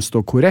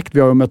 fremstå korrekt. Vi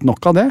har jo møtt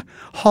nok av det.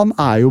 Han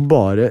er jo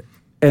bare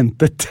En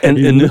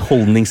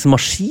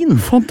underholdningsmaskin.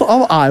 Han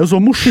er jo så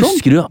morsom.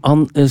 Husker du,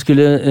 han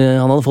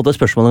hadde fått et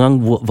spørsmål en gang,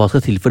 hva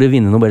skal til for å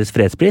vinne Nobels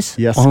fredspris?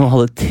 Yes. Og han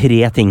hadde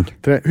 3 ting.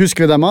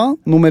 Husker vi dem av?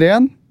 Nummer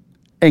 1,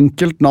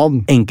 enkelt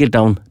navn. Enkelt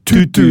navn.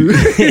 Tutu.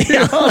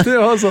 Ja, det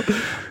var så.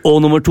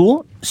 Og nummer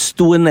 2,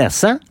 stor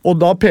nese. Og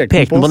da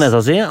pekte han på nesa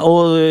si,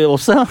 og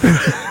også, ja.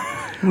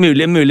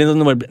 mulig,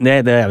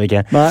 nei, det er vi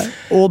ikke. Nei,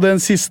 og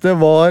den siste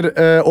var,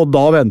 og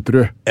da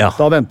venter du. Ja.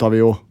 Da ventet vi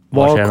jo.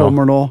 Hva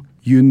kommer nå?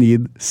 You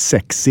need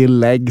sexy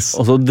legs.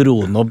 Og så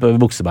dro han opp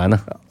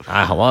buksebeinet.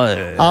 Nei, han var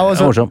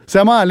morsom. Så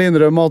jeg må ærlig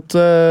innrømme at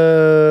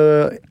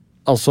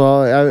altså,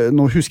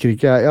 nå husker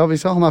ikke jeg,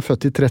 han er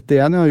født i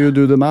 31, ja, you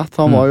do the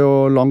math, han var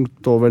jo langt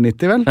over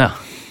 90 vel. Ja.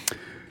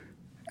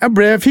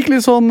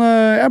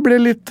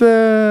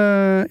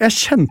 Jeg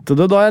kjente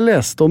det da jeg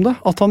leste om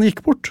det, at han gikk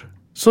bort.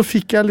 Så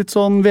fikk jeg litt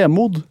sånn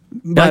vemod.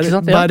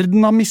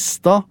 Verden har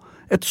mistet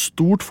et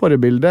stort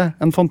forbilde,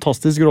 en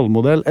fantastisk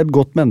rollemodell, et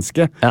godt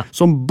menneske,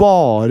 som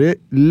bare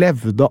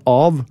levde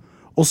av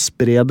å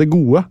spre det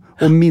gode,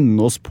 og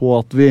minne oss på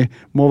at vi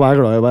må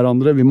være glad i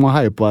hverandre, vi må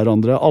heie på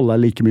hverandre, alle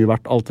er like mye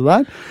verdt, alt det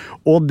der.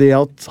 Og det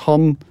at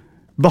han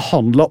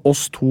behandlet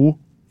oss 2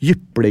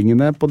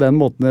 jyplingene på den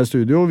måten i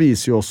studio,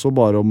 viser jo også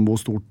bare om hvor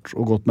stort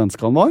og godt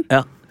menneske han var.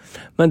 Ja.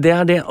 Men det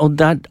er det, og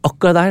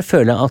akkurat der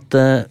føler jeg at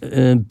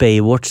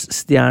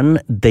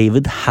Baywatch-stjernen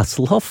David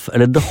Hasselhoff,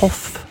 eller The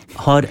Hoff,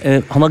 han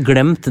har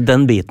glemt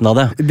den biten av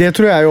det. Det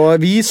tror jeg jo.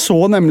 Vi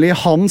så nemlig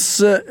hans,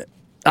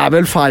 er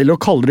vel feil å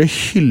kalle det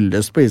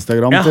hyllest på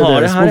Instagram. Jeg har det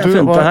her, jeg har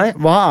funnet det her.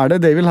 Hva er det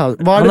David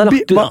Hasselhoff?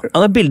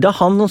 Han har bildet av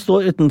han som står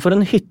utenfor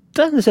en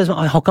hytte. Det ser ut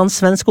som, har ikke han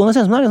svensk kone? Det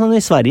ser ut som det er sånn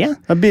i Sverige.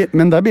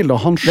 Men det er bildet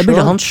av han selv. Det er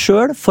bildet av han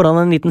selv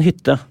foran en liten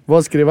hytte. Hva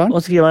skriver han?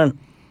 Og skriver han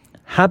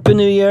Happy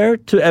New Year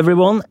to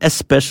everyone,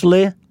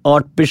 especially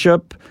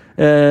Archbishop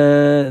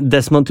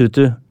Desmond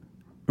Tutu.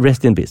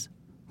 Rest in peace.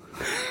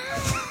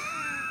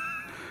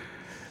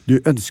 Du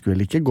ønsker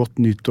vel ikke godt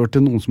nyttår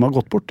til noen som har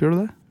gått bort, gjør du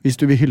det? Hvis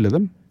du vil hylle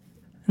dem?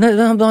 Nei,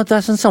 det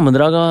er sånn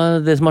sammendrag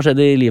av det som har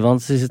skjedd i livet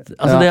hans.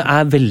 Altså, det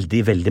er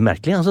veldig, veldig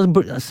merkelig. Altså,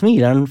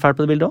 smiler han fælt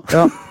på det bildet også?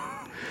 Ja.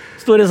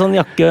 Står i sånn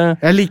jakke.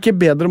 Jeg liker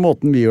bedre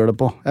måten vi gjør det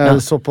på.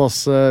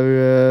 Såpass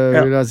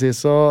vil jeg si.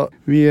 Så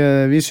vi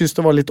synes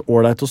det var litt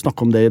ordentlig å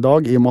snakke om det i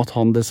dag, i og med at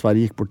han dessverre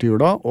gikk bort til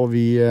jula, og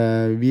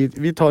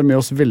vi tar med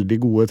oss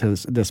veldig gode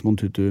Desmond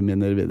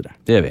Tutu-minner videre.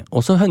 Det gjør vi. Og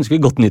så ønsker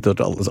vi godt nyttår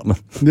til alle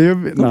sammen. Det gjør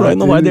vi.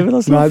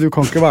 Nei, du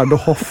kan ikke være det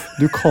hoff.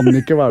 Du kan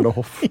ikke være det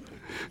hoff.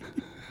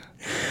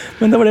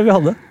 Men det var det vi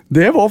hadde.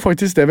 Det var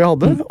faktisk det vi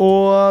hadde,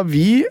 og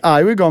vi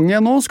er jo i gang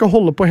igjen nå, skal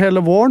holde på hele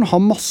våren, ha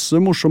masse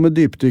morsomme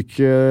dypdykk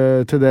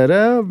til dere,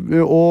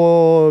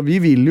 og vi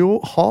vil jo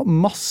ha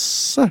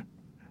masse,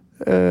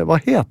 hva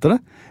heter det?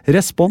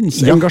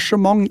 Respons,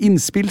 engasjement,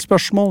 innspill,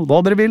 spørsmål,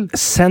 hva dere vil.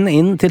 Send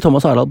inn til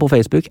Thomas og Harald på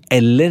Facebook,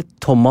 eller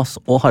Thomas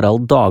og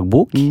Harald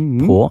Dagbok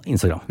på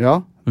Instagram. Ja,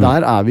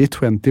 der er vi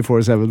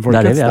 24/7,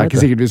 folkens. Det er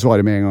ikke sikkert vi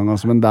svarer med en gang,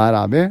 altså, men der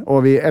er vi, og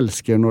vi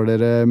elsker når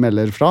dere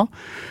melder fra.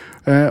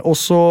 Og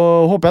så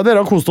håper jeg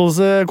dere har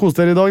kost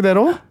dere i dag, dere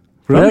også.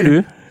 Det er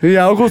du. Jeg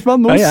har kost meg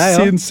noe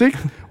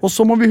sinnssykt. Og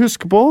så må vi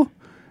huske på,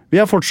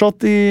 vi er fortsatt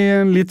i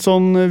en litt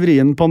sånn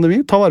vrien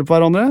pandemi. Ta vare på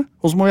hverandre,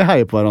 og så må vi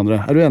heie på hverandre.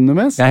 Er du enig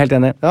med oss? Jeg er helt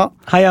enig. Ja.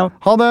 Heia.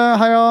 Ha det,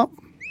 heia.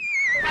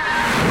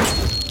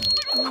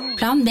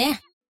 Plan B.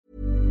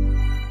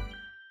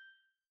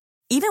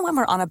 Even when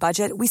we're on a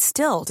budget, we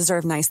still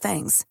deserve nice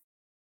things.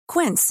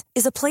 Quince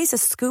is a place to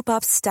scoop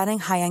up stunning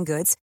high-end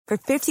goods for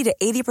 50 to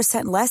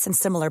 80% less than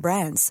similar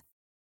brands.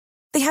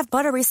 They have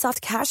buttery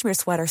soft cashmere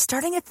sweaters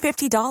starting at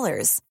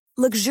 $50,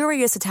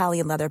 luxurious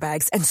Italian leather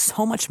bags, and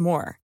so much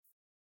more.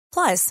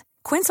 Plus,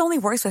 Quince only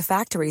works with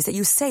factories that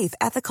use safe,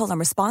 ethical, and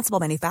responsible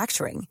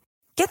manufacturing.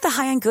 Get the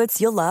high-end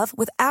goods you'll love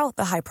without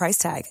the high price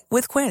tag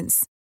with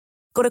Quince.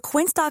 Go to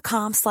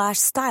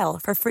quince.com/style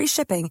for free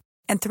shipping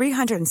and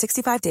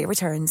 365-day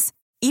returns.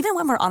 Even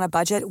when we're on a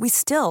budget, we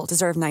still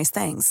deserve nice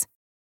things.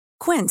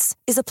 Quince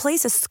is a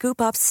place to scoop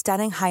up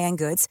stunning high-end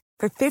goods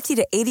for 50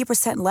 to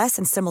 80% less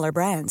than similar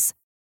brands.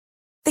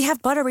 They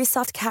have buttery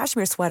soft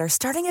cashmere sweaters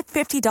starting at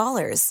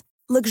 $50,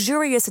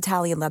 luxurious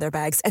Italian leather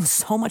bags, and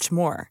so much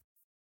more.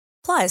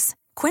 Plus,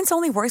 Quince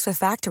only works with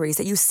factories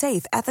that use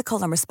safe,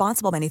 ethical, and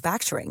responsible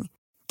manufacturing.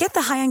 Get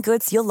the high-end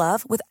goods you'll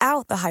love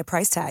without the high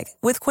price tag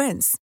with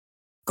Quince.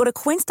 Go to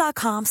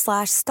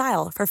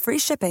quince.com/style for free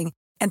shipping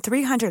and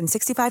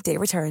 365-day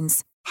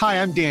returns.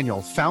 Hi, I'm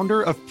Daniel,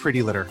 founder of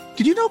Pretty Litter.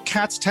 Did you know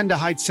cats tend to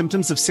hide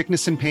symptoms of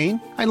sickness and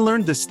pain? I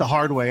learned this the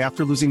hard way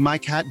after losing my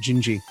cat,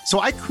 Gingy.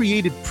 So I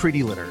created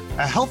Pretty Litter,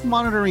 a health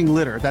monitoring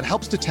litter that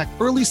helps detect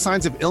early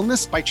signs of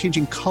illness by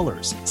changing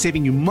colors,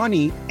 saving you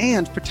money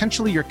and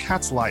potentially your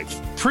cat's life.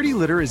 Pretty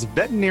Litter is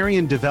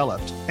veterinarian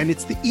developed, and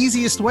it's the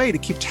easiest way to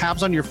keep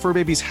tabs on your fur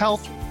baby's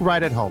health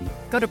right at home.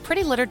 Go to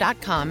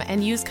prettylitter.com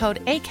and use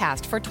code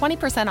ACAST for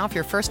 20% off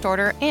your first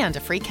order and a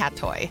free cat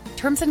toy.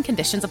 Terms and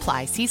conditions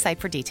apply. See site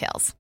for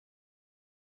details.